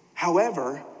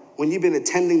 However, when you've been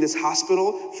attending this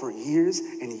hospital for years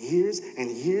and years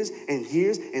and years and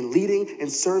years and leading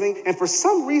and serving, and for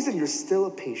some reason you're still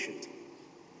a patient.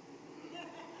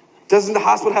 Doesn't the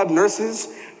hospital have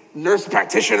nurse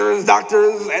practitioners,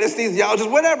 doctors, anesthesiologists,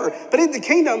 whatever? But in the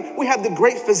kingdom, we have the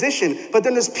great physician. But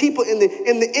then there's people in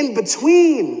the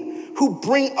in-between who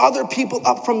bring other people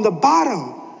up from the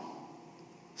bottom.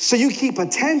 So you keep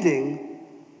attending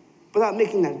without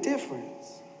making that difference.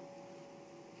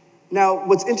 Now,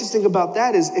 what's interesting about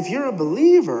that is if you're a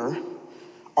believer,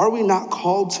 are we not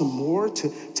called to more,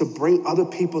 to bring other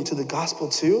people into the gospel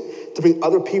too, to bring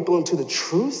other people into the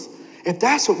truth? If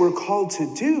that's what we're called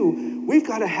to do, we've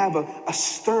got to have a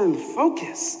stern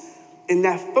focus. And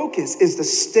that focus is the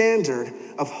standard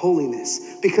of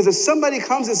holiness. Because if somebody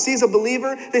comes and sees a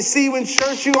believer, they see you in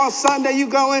church, you on Sunday, you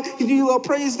going, you do your little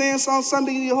praise dance on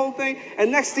Sunday, you do your whole thing. And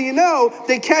next thing you know,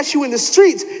 they catch you in the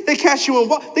streets. They catch you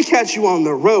on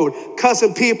the road,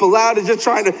 cussing people out and just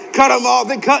trying to cut them off.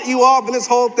 They cut you off in this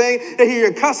whole thing. They hear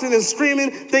you cussing and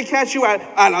screaming. They catch you at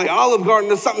like Olive Garden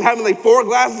or something, having like 4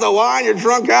 glasses of wine. You're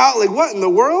drunk out. Like, what in the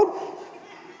world?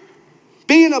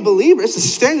 Being a believer, it's a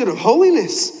standard of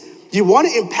holiness. You want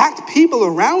to impact people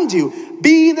around you.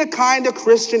 Be the kind of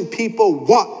Christian people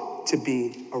want to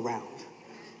be around.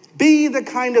 Be the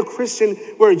kind of Christian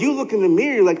where you look in the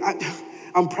mirror, you're like,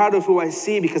 I'm proud of who I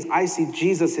see because I see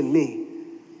Jesus in me.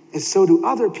 And so do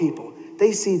other people.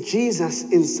 They see Jesus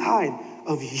inside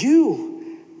of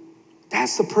you.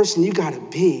 That's the person you got to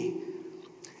be.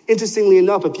 Interestingly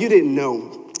enough, if you didn't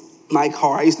know, my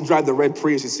car. I used to drive the red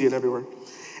Prius. You see it everywhere.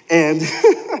 And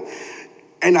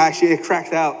and actually it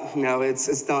cracked out. You know,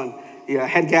 it's done. Yeah,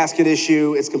 head gasket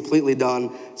issue. It's completely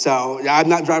done. So I'm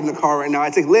not driving the car right now. I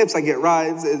take lifts. I get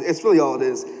rides. It's really all it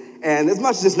is. And as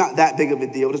much as it's not that big of a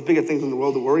deal, there's bigger things in the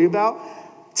world to worry about.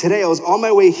 Today I was on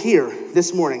my way here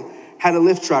this morning. Had a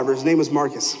Lyft driver. His name was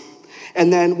Marcus.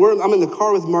 And then I'm in the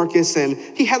car with Marcus, and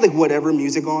he had like whatever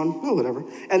music on, no whatever.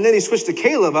 And then he switched to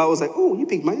Caleb. I was like, oh, you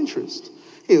piqued my interest.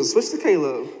 He switched to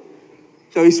Caleb.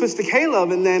 So he switched to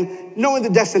Caleb, and then knowing the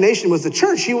destination was the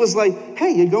church, he was like,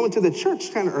 hey, you're going to the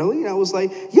church kind of early? And I was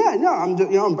like, yeah, no,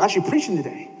 I'm actually preaching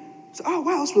today. So, oh,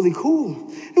 wow, that's really cool.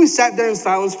 And we sat there in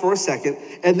silence for a second,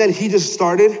 and then he just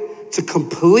started to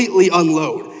completely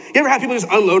unload. You ever have people just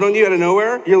unload on you out of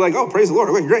nowhere? You're like, oh, praise the Lord,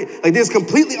 okay, great. Like, they just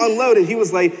completely unloaded. He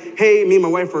was like, hey, me and my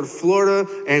wife were in Florida,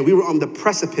 and we were on the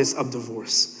precipice of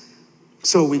divorce.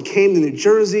 So we came to New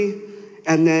Jersey,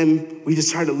 and then we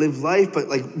just tried to live life, but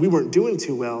like we weren't doing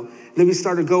too well. And then we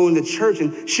started going to church,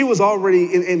 and she was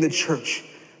already in the church,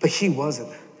 but he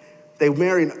wasn't. They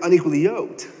married unequally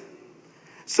yoked.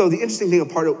 So the interesting thing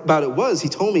about it was, he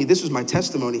told me, this was my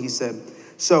testimony, he said,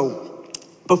 so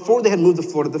before they had moved to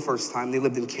Florida the first time, they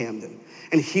lived in Camden.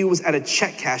 And he was at a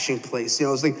check cashing place. You know,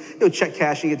 it was like, check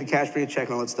cashing, you get the cash for your check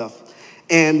and all that stuff.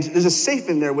 And there's a safe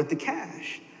in there with the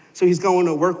cash. So he's going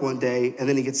to work one day, and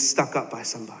then he gets stuck up by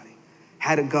somebody.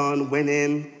 Had a gun, went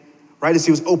in, right as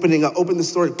he was opened the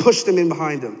store, pushed him in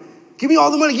behind him. Give me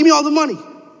all the money, give me all the money.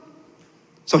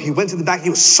 So he went to the back. He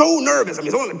was so nervous. I mean,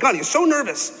 he's holding a gun. He was so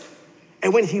nervous.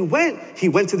 And when he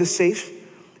went to the safe,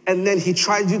 and then he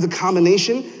tried to do the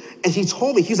combination. And he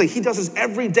told me, he's like, he does this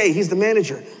every day. He's the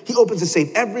manager. He opens the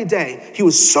safe every day. He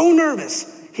was so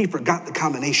nervous, he forgot the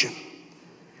combination.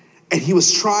 And he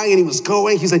was trying and he was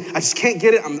going. He's like, I just can't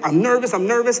get it. I'm nervous.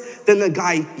 Then the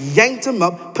guy yanked him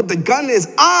up, put the gun in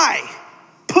his eye,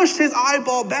 pushed his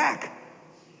eyeball back.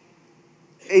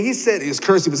 And he said, he was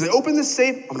cursing, he said, open this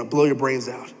safe, I'm gonna blow your brains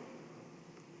out.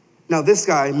 Now this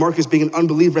guy, Marcus, being an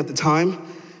unbeliever at the time,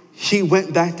 he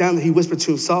went back down and he whispered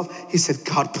to himself, he said,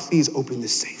 God, please open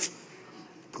this safe.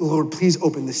 Lord, please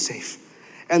open this safe.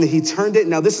 And then he turned it.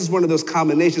 Now, this is one of those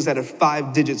combinations that are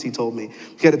 5 digits, he told me.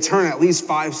 You got to turn at least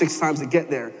 5, 6 times to get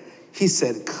there. He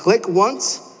said, click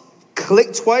once,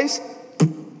 click twice,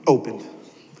 opened.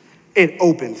 It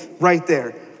opened right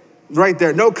there. Right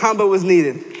there. No combo was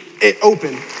needed. It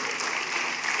opened.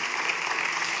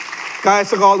 Guy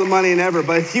took all the money and ever,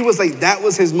 but he was like, that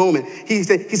was his moment. He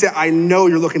said, I know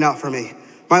you're looking out for me.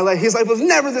 His life was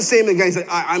never the same again. He said,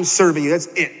 I'm serving you. That's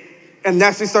it. And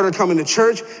that's when he started coming to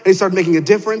church, and he started making a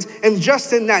difference. And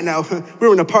just in that, now, we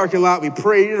were in the parking lot, we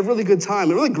prayed, we had a really good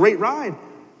time, a really great ride.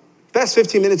 Best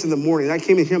 15 minutes in the morning. And I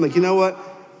came in here, I'm like, you know what?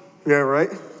 Yeah, right?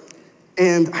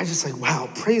 And I just like, wow,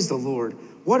 praise the Lord.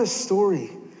 What a story.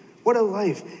 What a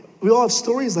life. We all have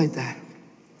stories like that,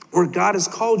 where God has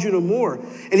called you to more.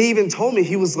 And he even told me,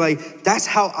 he was like, that's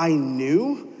how I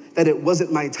knew that it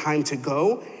wasn't my time to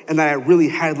go, and that I really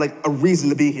had like a reason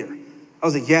to be here. I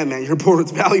was like, yeah, man, you're born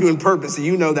with value and purpose, and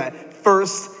you know that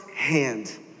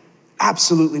firsthand.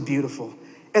 Absolutely beautiful.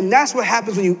 And that's what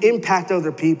happens when you impact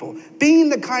other people. Being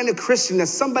the kind of Christian that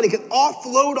somebody can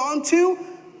offload onto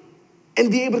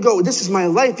and be able to go, this is my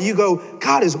life. You go,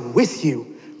 God is with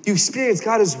you. You experience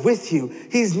God is with you.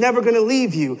 He's never going to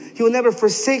leave you. He will never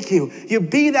forsake you. You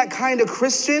be that kind of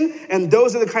Christian, and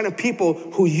those are the kind of people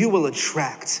who you will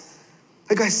attract.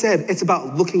 Like I said, it's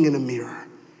about looking in the mirror.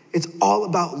 It's all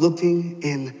about looking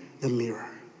in the mirror.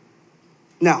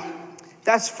 Now,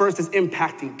 that's first is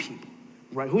impacting people,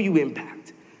 right? Who you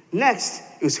impact. Next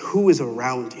is who is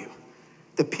around you.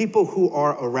 The people who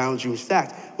are around you. In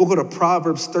fact, we'll go to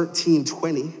Proverbs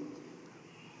 13:20.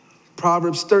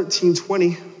 Proverbs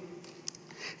 13:20.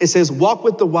 It says, walk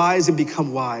with the wise and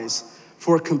become wise,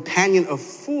 for a companion of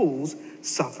fools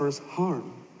suffers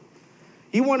harm.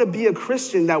 You want to be a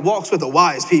Christian that walks with the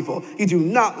wise people. You do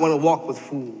not want to walk with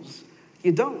fools.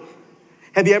 You don't.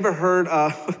 Have you ever heard,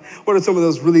 what are some of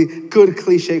those really good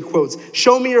cliche quotes?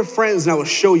 Show me your friends and I will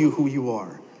show you who you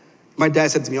are. My dad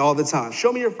said to me all the time,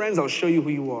 show me your friends, I'll show you who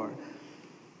you are.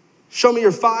 Show me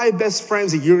your 5 best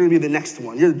friends and you're going to be the next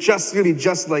one. You're just going to be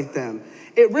just like them.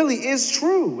 It really is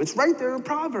true. It's right there in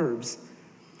Proverbs.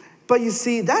 But you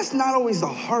see, that's not always the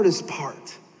hardest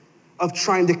part of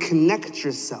trying to connect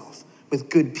yourself with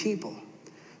good people.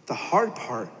 The hard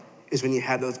part is when you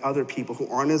have those other people who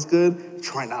aren't as good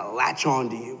trying to latch on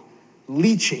to you,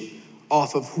 leeching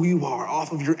off of who you are,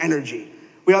 off of your energy.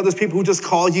 We have those people who just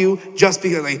call you just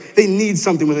because they need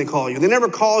something when they call you. They never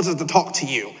call just to talk to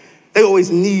you. They always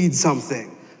need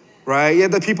something, right? You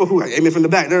have the people who aim it from the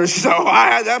back. So I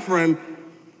had that friend.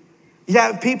 You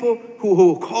have people who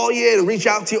will call you and reach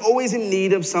out to you, always in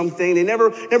need of something. They never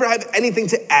have anything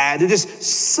to add. They just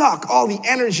suck all the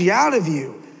energy out of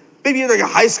you. Maybe you're like a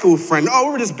high school friend. Oh,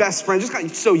 we're just best friends. Just got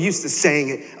so used to saying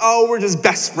it. Oh, we're just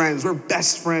best friends. We're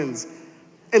best friends.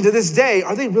 And to this day,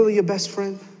 are they really your best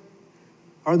friend?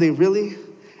 Are they really?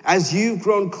 As you've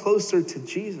grown closer to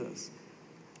Jesus,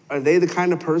 are they the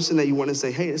kind of person that you want to say,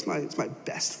 hey, it's my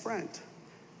best friend?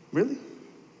 Really?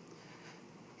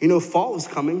 You know, fall is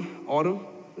coming, autumn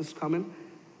is coming,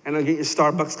 and I'll get your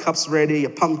Starbucks cups ready,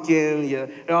 your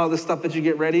pumpkin, all the stuff that you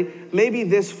get ready. Maybe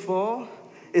this fall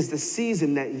is the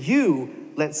season that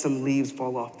you let some leaves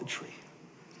fall off the tree.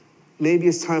 Maybe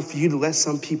it's time for you to let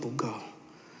some people go.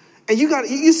 And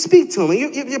you speak to them,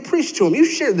 and you preach to them, you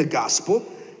share the gospel,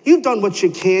 you've done what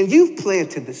you can, you've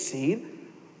planted the seed.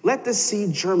 Let the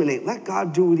seed germinate, let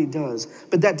God do what he does.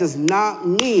 But that does not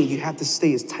mean you have to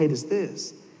stay as tight as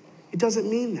this. It doesn't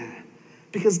mean that,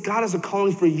 because God has a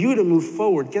calling for you to move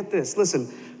forward. Get this,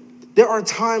 listen, there are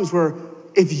times where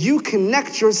if you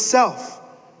connect yourself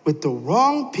with the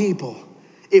wrong people,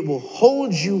 it will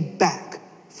hold you back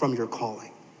from your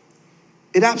calling.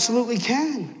 It absolutely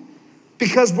can.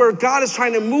 Because where God is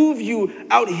trying to move you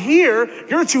out here,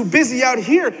 you're too busy out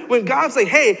here. When God's like,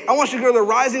 hey, I want you to go to the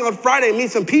Rising on Friday and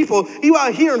meet some people. You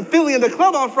out here in Philly in the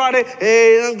club on Friday.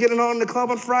 Hey, I'm getting on the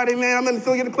club on Friday, man. I'm in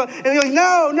Philly in the club. And you're like,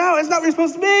 no, it's not where you're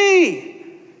supposed to be.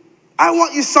 I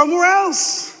want you somewhere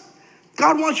else.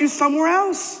 God wants you somewhere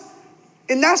else.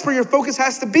 And that's where your focus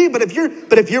has to be. But if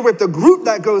you're with the group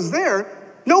that goes there,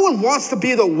 no one wants to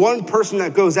be the one person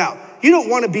that goes out. You don't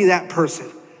want to be that person.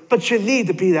 But you need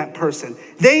to be that person.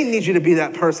 They need you to be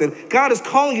that person. God is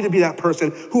calling you to be that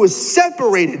person who is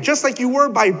separated, just like you were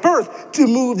by birth, to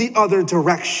move the other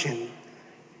direction.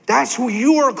 That's who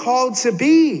you are called to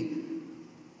be.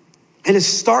 And it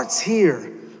starts here,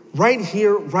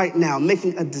 right now,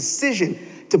 making a decision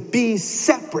to be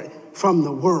separate from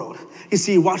the world. You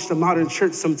see, you watch the modern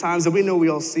church sometimes, and we know we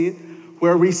all see it,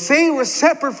 where we say we're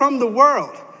separate from the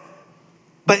world.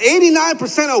 But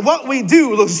 89% of what we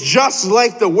do looks just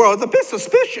like the world. It's a bit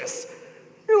suspicious.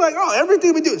 You're like, oh,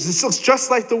 everything we do, this looks just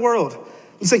like the world.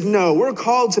 It's like, no, we're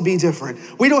called to be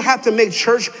different. We don't have to make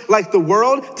church like the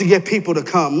world to get people to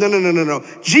come. No.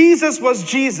 Jesus was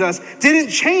Jesus,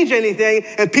 didn't change anything,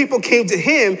 and people came to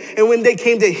him. And when they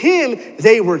came to him,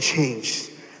 they were changed.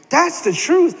 That's the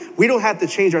truth. We don't have to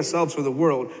change ourselves for the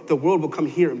world. The world will come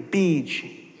here and be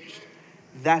changed.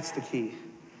 That's the key.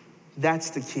 That's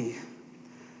the key.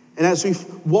 And as we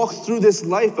walk through this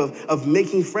life of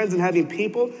making friends and having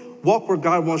people, walk where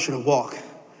God wants you to walk.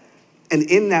 And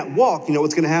in that walk, you know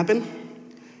what's going to happen?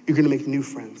 You're going to make new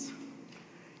friends.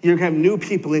 You're going to have new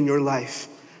people in your life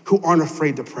who aren't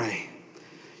afraid to pray.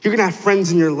 You're going to have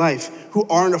friends in your life who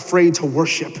aren't afraid to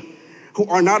worship, who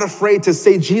are not afraid to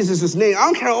say Jesus' name. I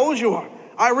don't care how old you are.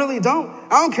 I really don't.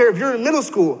 I don't care if you're in middle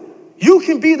school. You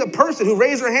can be the person who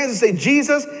raises their hands and say,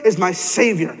 Jesus is my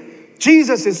Savior.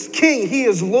 Jesus is King. He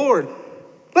is Lord.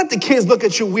 Let the kids look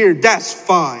at you weird. That's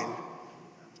fine.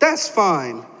 That's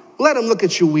fine. Let them look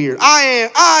at you weird.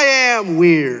 I am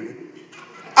weird.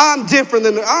 I'm different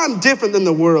than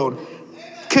the world.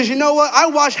 Because you know what? I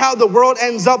watch how the world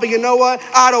ends up, and you know what?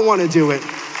 I don't want to do it.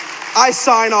 I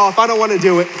sign off. I don't want to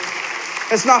do it.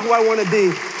 That's not who I want to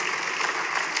be.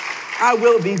 I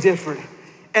will be different.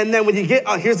 And then when you get,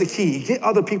 here's the key. You get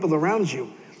other people around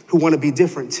you who want to be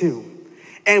different too.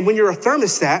 And when you're a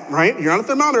thermostat, right? You're not a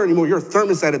thermometer anymore. You're a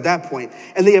thermostat at that point.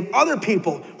 And they have other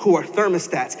people who are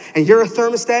thermostats. And you're a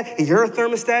thermostat, and you're a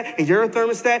thermostat, and you're a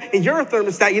thermostat, and you're a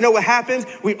thermostat. You know what happens?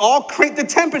 We all crank the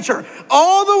temperature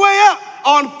all the way up,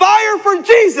 on fire for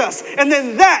Jesus. And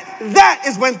then that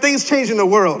is when things change in the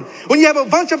world. When you have a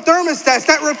bunch of thermostats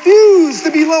that refuse to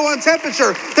be low on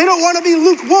temperature. They don't want to be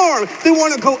lukewarm. They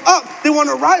want to go up. They want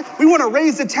to rise. We want to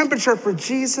raise the temperature for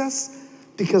Jesus,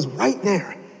 because right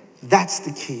there, that's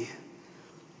the key.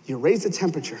 You raise the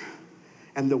temperature,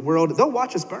 and the world, they'll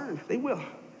watch us burn. They will,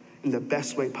 in the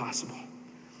best way possible.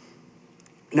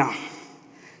 Now,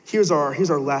 here's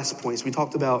our last points. We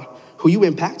talked about who you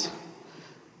impact,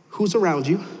 who's around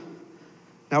you.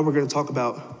 Now we're going to talk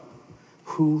about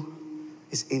who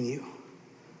is in you.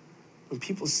 When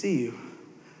people see you,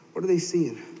 what are they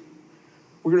seeing?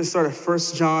 We're going to start at 1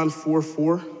 John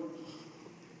 4:4,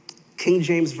 King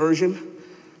James Version.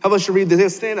 How about you read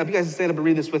this? Stand up. You guys can stand up and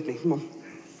read this with me. Come on.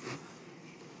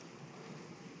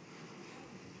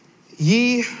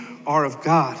 Ye are of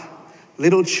God,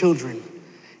 little children,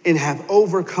 and have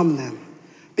overcome them,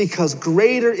 because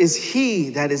greater is he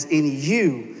that is in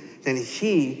you than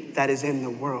he that is in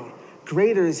the world.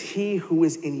 Greater is he who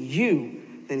is in you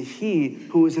than he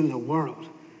who is in the world.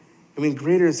 I mean,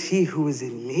 greater is he who is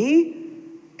in me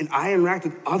and I interact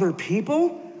with other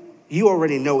people, you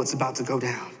already know what's about to go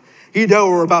down. You know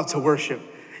we're about to worship.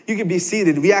 You can be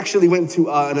seated. We actually went to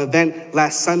an event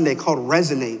last Sunday called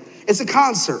Resonate. It's a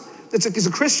concert. It's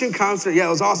a Christian concert. Yeah,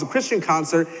 it was awesome. Christian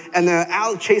concert. And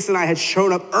Al, Chase, and I had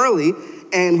shown up early,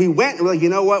 and we went, and we're like, you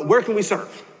know what? Where can we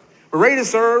serve? We're ready to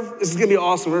serve. This is going to be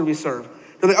awesome. Where do we serve?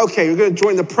 They're like, okay, we're going to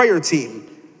join the prayer team.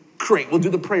 Great, we'll do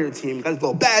the prayer team. Got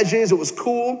little badges. It was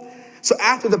cool. So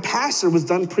after the pastor was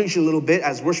done preaching a little bit,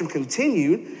 as worship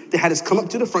continued, they had us come up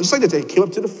to the front. Just like that, they came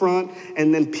up to the front,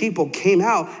 and then people came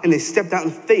out, and they stepped out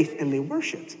in faith, and they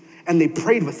worshiped, and they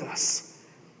prayed with us.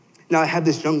 Now, I had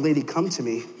this young lady come to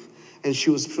me, and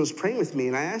she was praying with me,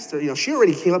 and I asked her, she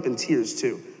already came up in tears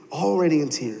too, already in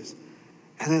tears.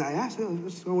 And then I asked her,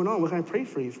 what's going on? What can I pray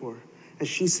for you for? And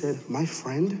she said, my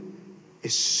friend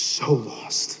is so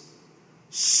lost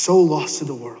to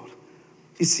the world.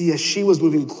 You see, as she was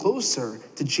moving closer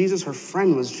to Jesus, her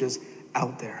friend was just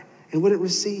out there and wouldn't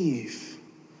receive.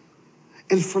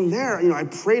 And from there, I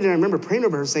prayed, and I remember praying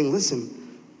over her saying,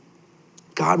 listen,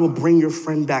 God will bring your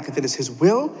friend back. If it is his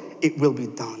will, it will be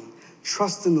done.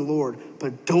 Trust in the Lord,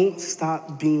 but don't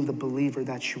stop being the believer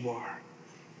that you are.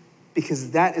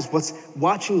 Because that is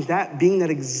watching that, being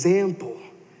that example,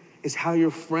 is how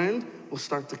your friend will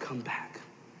start to come back.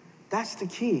 That's the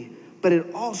key. But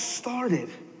it all started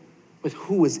with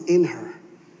who was in her.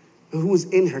 Who was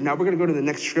in her. Now we're going to go to the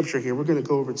next scripture here. We're going to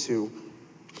go over to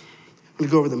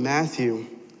Matthew.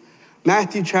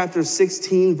 Matthew chapter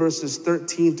 16, verses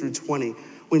 13 through 20.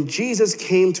 When Jesus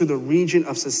came to the region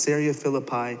of Caesarea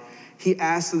Philippi, he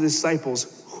asked the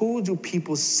disciples, who do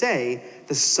people say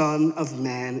the Son of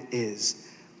Man is?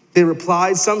 They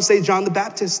replied, some say John the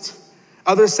Baptist,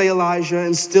 others say Elijah,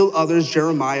 and still others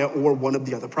Jeremiah or one of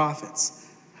the other prophets.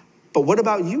 But what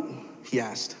about you? He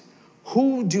asked.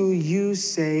 Who do you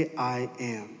say I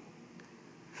am?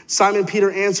 Simon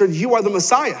Peter answered, you are the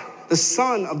Messiah, the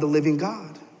Son of the living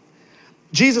God.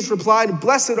 Jesus replied,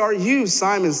 blessed are you,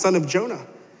 Simon, son of Jonah.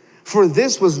 For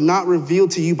this was not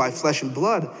revealed to you by flesh and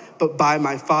blood, but by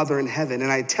my Father in heaven.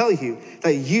 And I tell you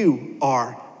that you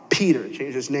are Peter,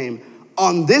 change his name.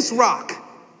 On this rock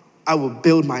I will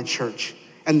build my church,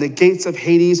 and the gates of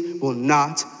Hades will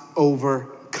not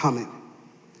overcome it.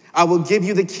 I will give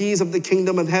you the keys of the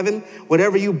kingdom of heaven.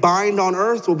 Whatever you bind on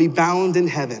earth will be bound in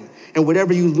heaven, and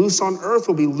whatever you loose on earth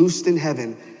will be loosed in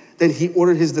heaven. Then he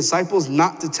ordered his disciples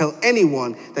not to tell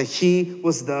anyone that he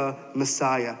was the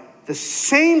Messiah. The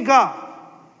same God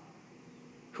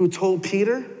who told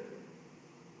Peter,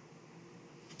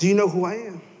 do you know who I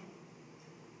am?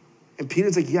 And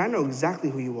Peter's like, yeah, I know exactly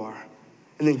who you are.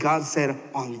 And then God said,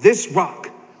 on this rock,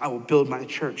 I will build my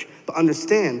church. But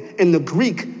understand, in the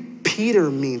Greek, Peter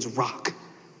means rock.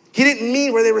 He didn't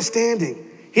mean where they were standing.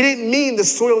 He didn't mean the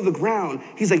soil of the ground.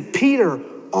 He's like, Peter,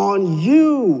 on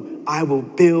you, I will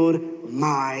build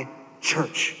my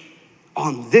church.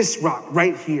 On this rock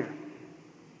right here.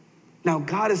 Now,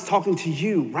 God is talking to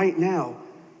you right now.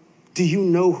 Do you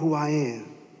know who I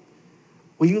am?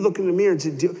 When you look in the mirror,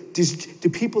 do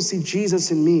people see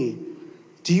Jesus in me?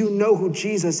 Do you know who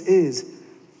Jesus is?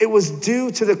 It was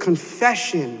due to the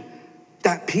confession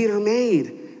that Peter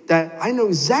made, that I know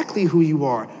exactly who you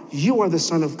are. You are the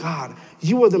Son of God.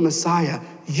 You are the Messiah.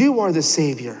 You are the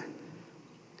Savior.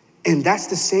 And that's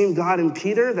the same God in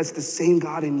Peter. That's the same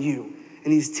God in you.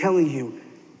 And he's telling you,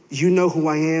 you know who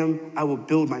I am. I will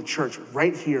build my church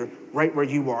right here, right where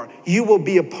you are. You will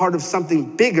be a part of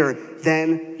something bigger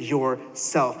than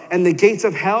yourself. And the gates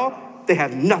of hell, they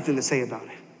have nothing to say about it.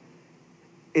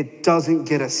 It doesn't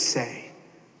get a say.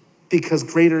 Because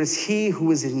greater is he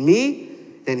who is in me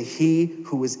than he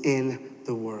who is in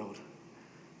the world.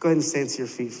 Go ahead and stand to your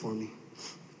feet for me.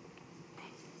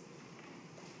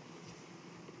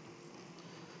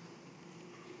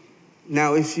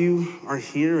 Now, if you are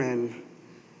here and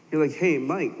you're like, hey,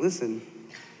 Mike, listen,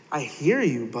 I hear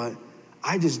you, but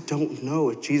I just don't know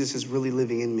if Jesus is really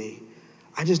living in me.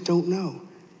 I just don't know.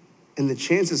 And the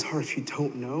chances are, if you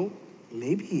don't know,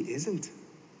 maybe he isn't.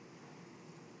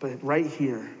 But right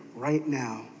here, right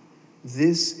now,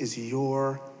 this is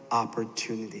your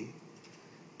opportunity.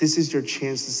 This is your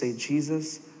chance to say,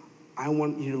 Jesus, I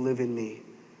want you to live in me.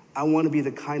 I want to be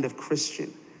the kind of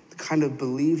Christian, the kind of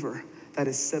believer that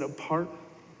is set apart.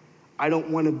 I don't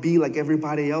want to be like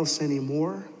everybody else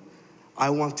anymore. I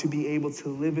want to be able to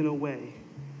live in a way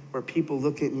where people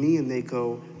look at me and they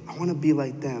go, I want to be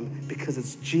like them because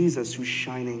it's Jesus who's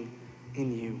shining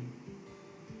in you.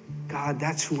 God,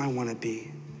 that's who I want to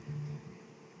be.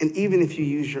 And even if you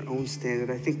use your own standard,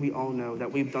 I think we all know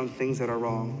that we've done things that are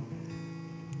wrong.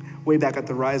 Way back at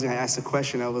the Rising, I asked a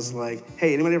question. I was like,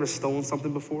 hey, anybody ever stolen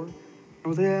something before? I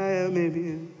was like, yeah,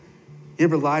 maybe. You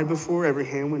ever lied before? Every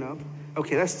hand went up?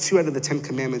 Okay, that's 2 out of the 10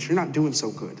 commandments. You're not doing so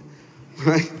good,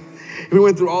 right? If we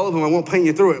went through all of them, I won't paint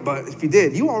you through it, but if you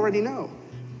did, you already know.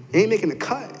 You ain't making a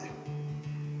cut.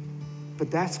 But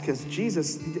that's because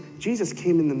Jesus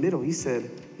came in the middle. He said,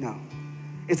 no.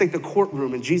 It's like the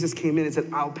courtroom, and Jesus came in and said,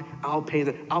 I'll pay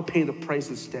the price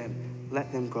instead.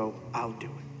 Let them go. I'll do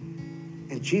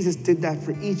it. And Jesus did that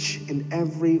for each and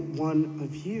every one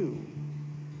of you.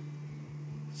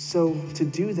 So to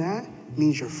do that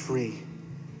means you're free.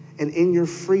 And in your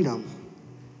freedom,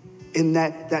 in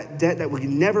that debt that we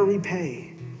can never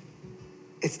repay,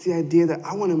 it's the idea that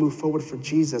I want to move forward for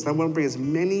Jesus. I want to bring as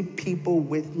many people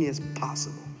with me as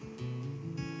possible.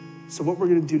 So what we're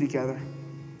going to do together,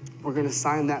 we're going to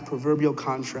sign that proverbial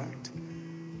contract.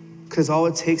 Because all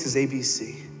it takes is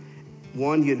ABC.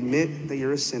 1, you admit that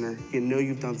you're a sinner. You know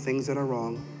you've done things that are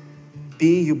wrong.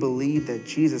 B, you believe that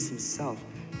Jesus himself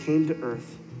came to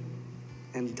earth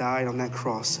and died on that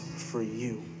cross for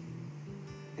you.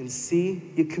 And C,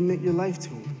 you commit your life to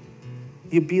him.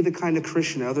 You be the kind of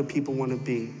Christian that other people want to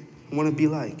be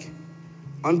like.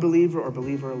 Unbeliever or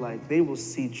believer alike, they will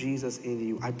see Jesus in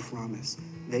you. I promise,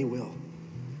 they will.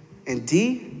 And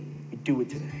D, you do it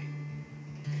today.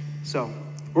 So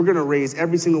we're going to raise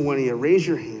every single one of you. Raise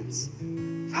your hands.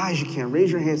 As high as you can.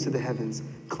 Raise your hands to the heavens.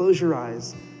 Close your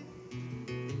eyes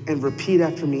and repeat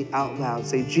after me out loud.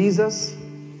 Say, Jesus,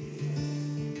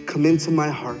 come into my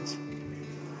heart.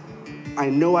 I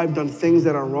know I've done things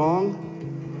that are wrong,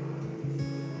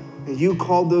 and you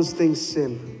called those things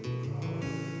sin.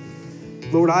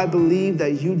 Lord, I believe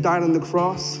that you died on the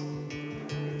cross,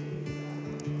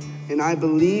 and I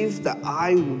believe that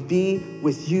I will be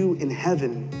with you in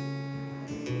heaven.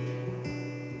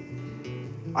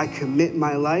 I commit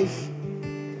my life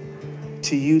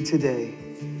to you today,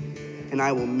 and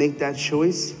I will make that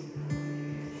choice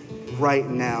right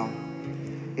now.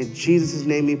 In Jesus'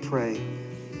 name we pray.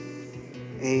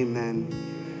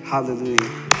 Amen. Hallelujah.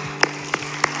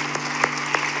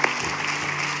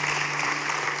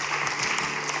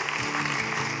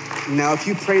 Now, if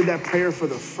you prayed that prayer for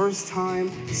the first time,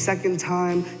 second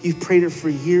time, you've prayed it for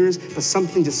years, but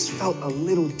something just felt a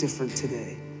little different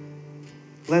today,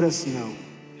 let us know.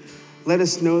 Let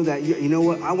us know that, you know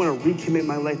what, I want to recommit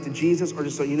my life to Jesus, or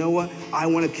just so, you know what, I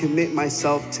want to commit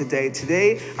myself today.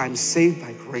 Today, I'm saved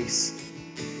by grace,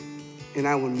 and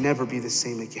I will never be the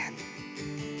same again.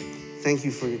 Thank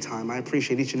you for your time. I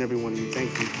appreciate each and every one of you.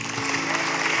 Thank you.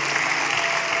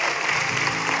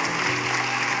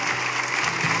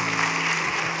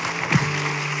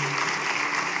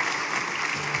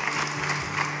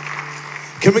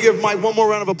 Can we give Mike one more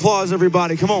round of applause,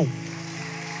 everybody? Come on.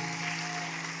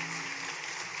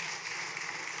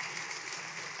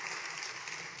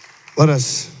 Let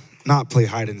us not play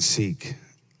hide and seek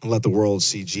and let the world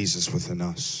see Jesus within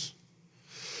us.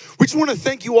 We just want to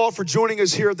thank you all for joining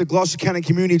us here at the Gloucester County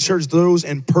Community Church, those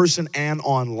in person and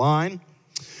online.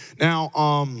 Now,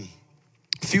 a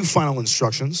few final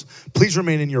instructions. Please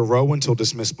remain in your row until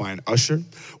dismissed by an usher.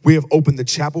 We have opened the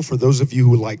chapel for those of you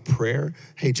who would like prayer.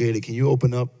 Hey, Jada, can you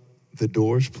open up the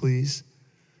doors, please?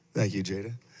 Thank you,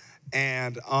 Jada.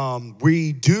 And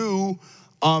we do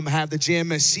have the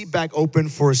JMSC back open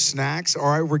for snacks. All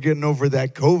right, we're getting over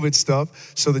that COVID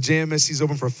stuff. So the JMSC is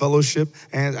open for fellowship.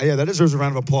 And yeah, that deserves a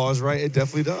round of applause, right? It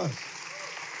definitely does.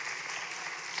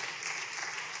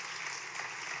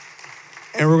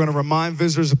 And we're going to remind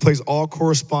visitors to place all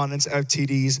correspondence,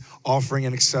 FTDs, offering,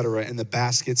 and etc. in the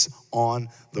baskets on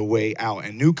the way out.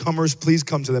 And newcomers, please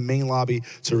come to the main lobby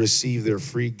to receive their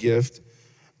free gift.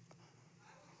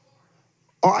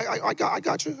 Oh, I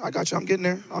got you. I'm getting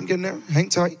there. Hang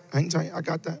tight. I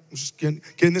got that. I'm just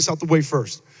getting this out the way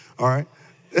first. All right.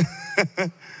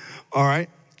 All right.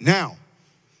 Now,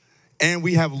 and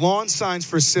we have lawn signs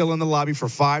for sale in the lobby for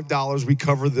 $5. We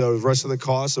cover the rest of the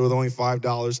cost, so it's only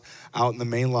 $5 out in the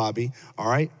main lobby. All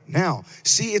right. Now,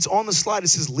 see, it's on the slide. It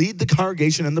says, lead the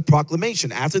congregation in the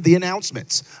proclamation after the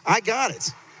announcements. I got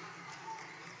it.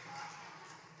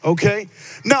 Okay?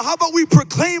 Now, how about we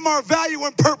proclaim our value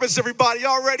and purpose, everybody?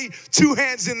 Y'all ready? 2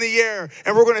 hands in the air.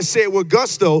 And we're going to say it with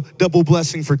gusto, double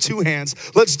blessing for 2 hands.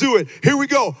 Let's do it. Here we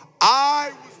go.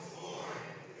 I was born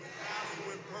with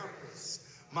value and purpose.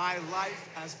 My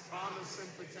life has promise and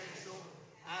potential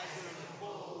as it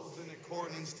unfolds in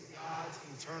accordance to God's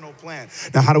eternal plan.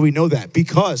 Now, how do we know that?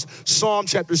 Because Psalm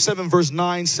chapter 7, verse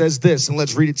 9 says this, and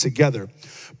let's read it together.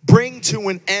 Bring to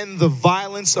an end the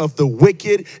violence of the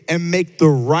wicked and make the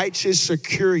righteous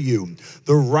secure you.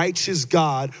 The righteous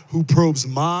God who probes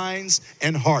minds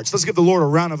and hearts. Let's give the Lord a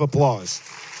round of applause.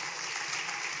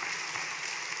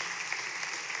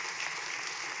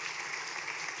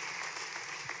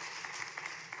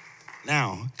 Now,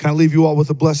 Can I leave you all with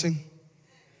a blessing?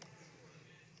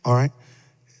 All right.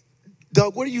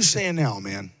 Doug, what are you saying now,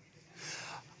 man?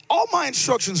 All my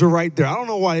instructions are right there. I don't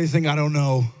know why they think I don't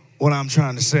know what I'm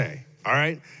trying to say. All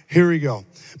right. Here we go.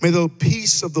 May the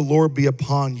peace of the Lord be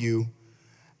upon you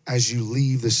as you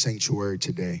leave the sanctuary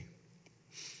today.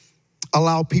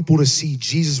 Allow people to see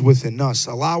Jesus within us.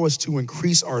 Allow us to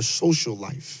increase our social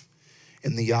life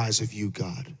in the eyes of you,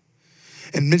 God.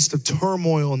 In the midst of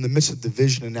turmoil, in the midst of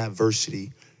division and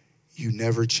adversity, you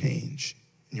never change.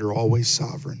 And you're always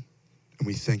sovereign. And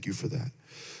we thank you for that.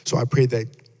 So I pray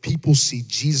that people see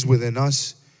Jesus within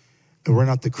us, and we're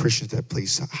not the Christians that play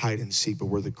hide and seek, but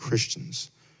we're the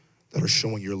Christians that are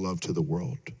showing your love to the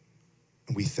world.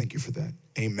 And we thank you for that.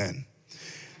 Amen.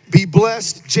 Be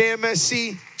blessed,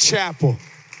 JMSC Chapel.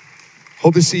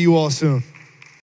 Hope to see you all soon.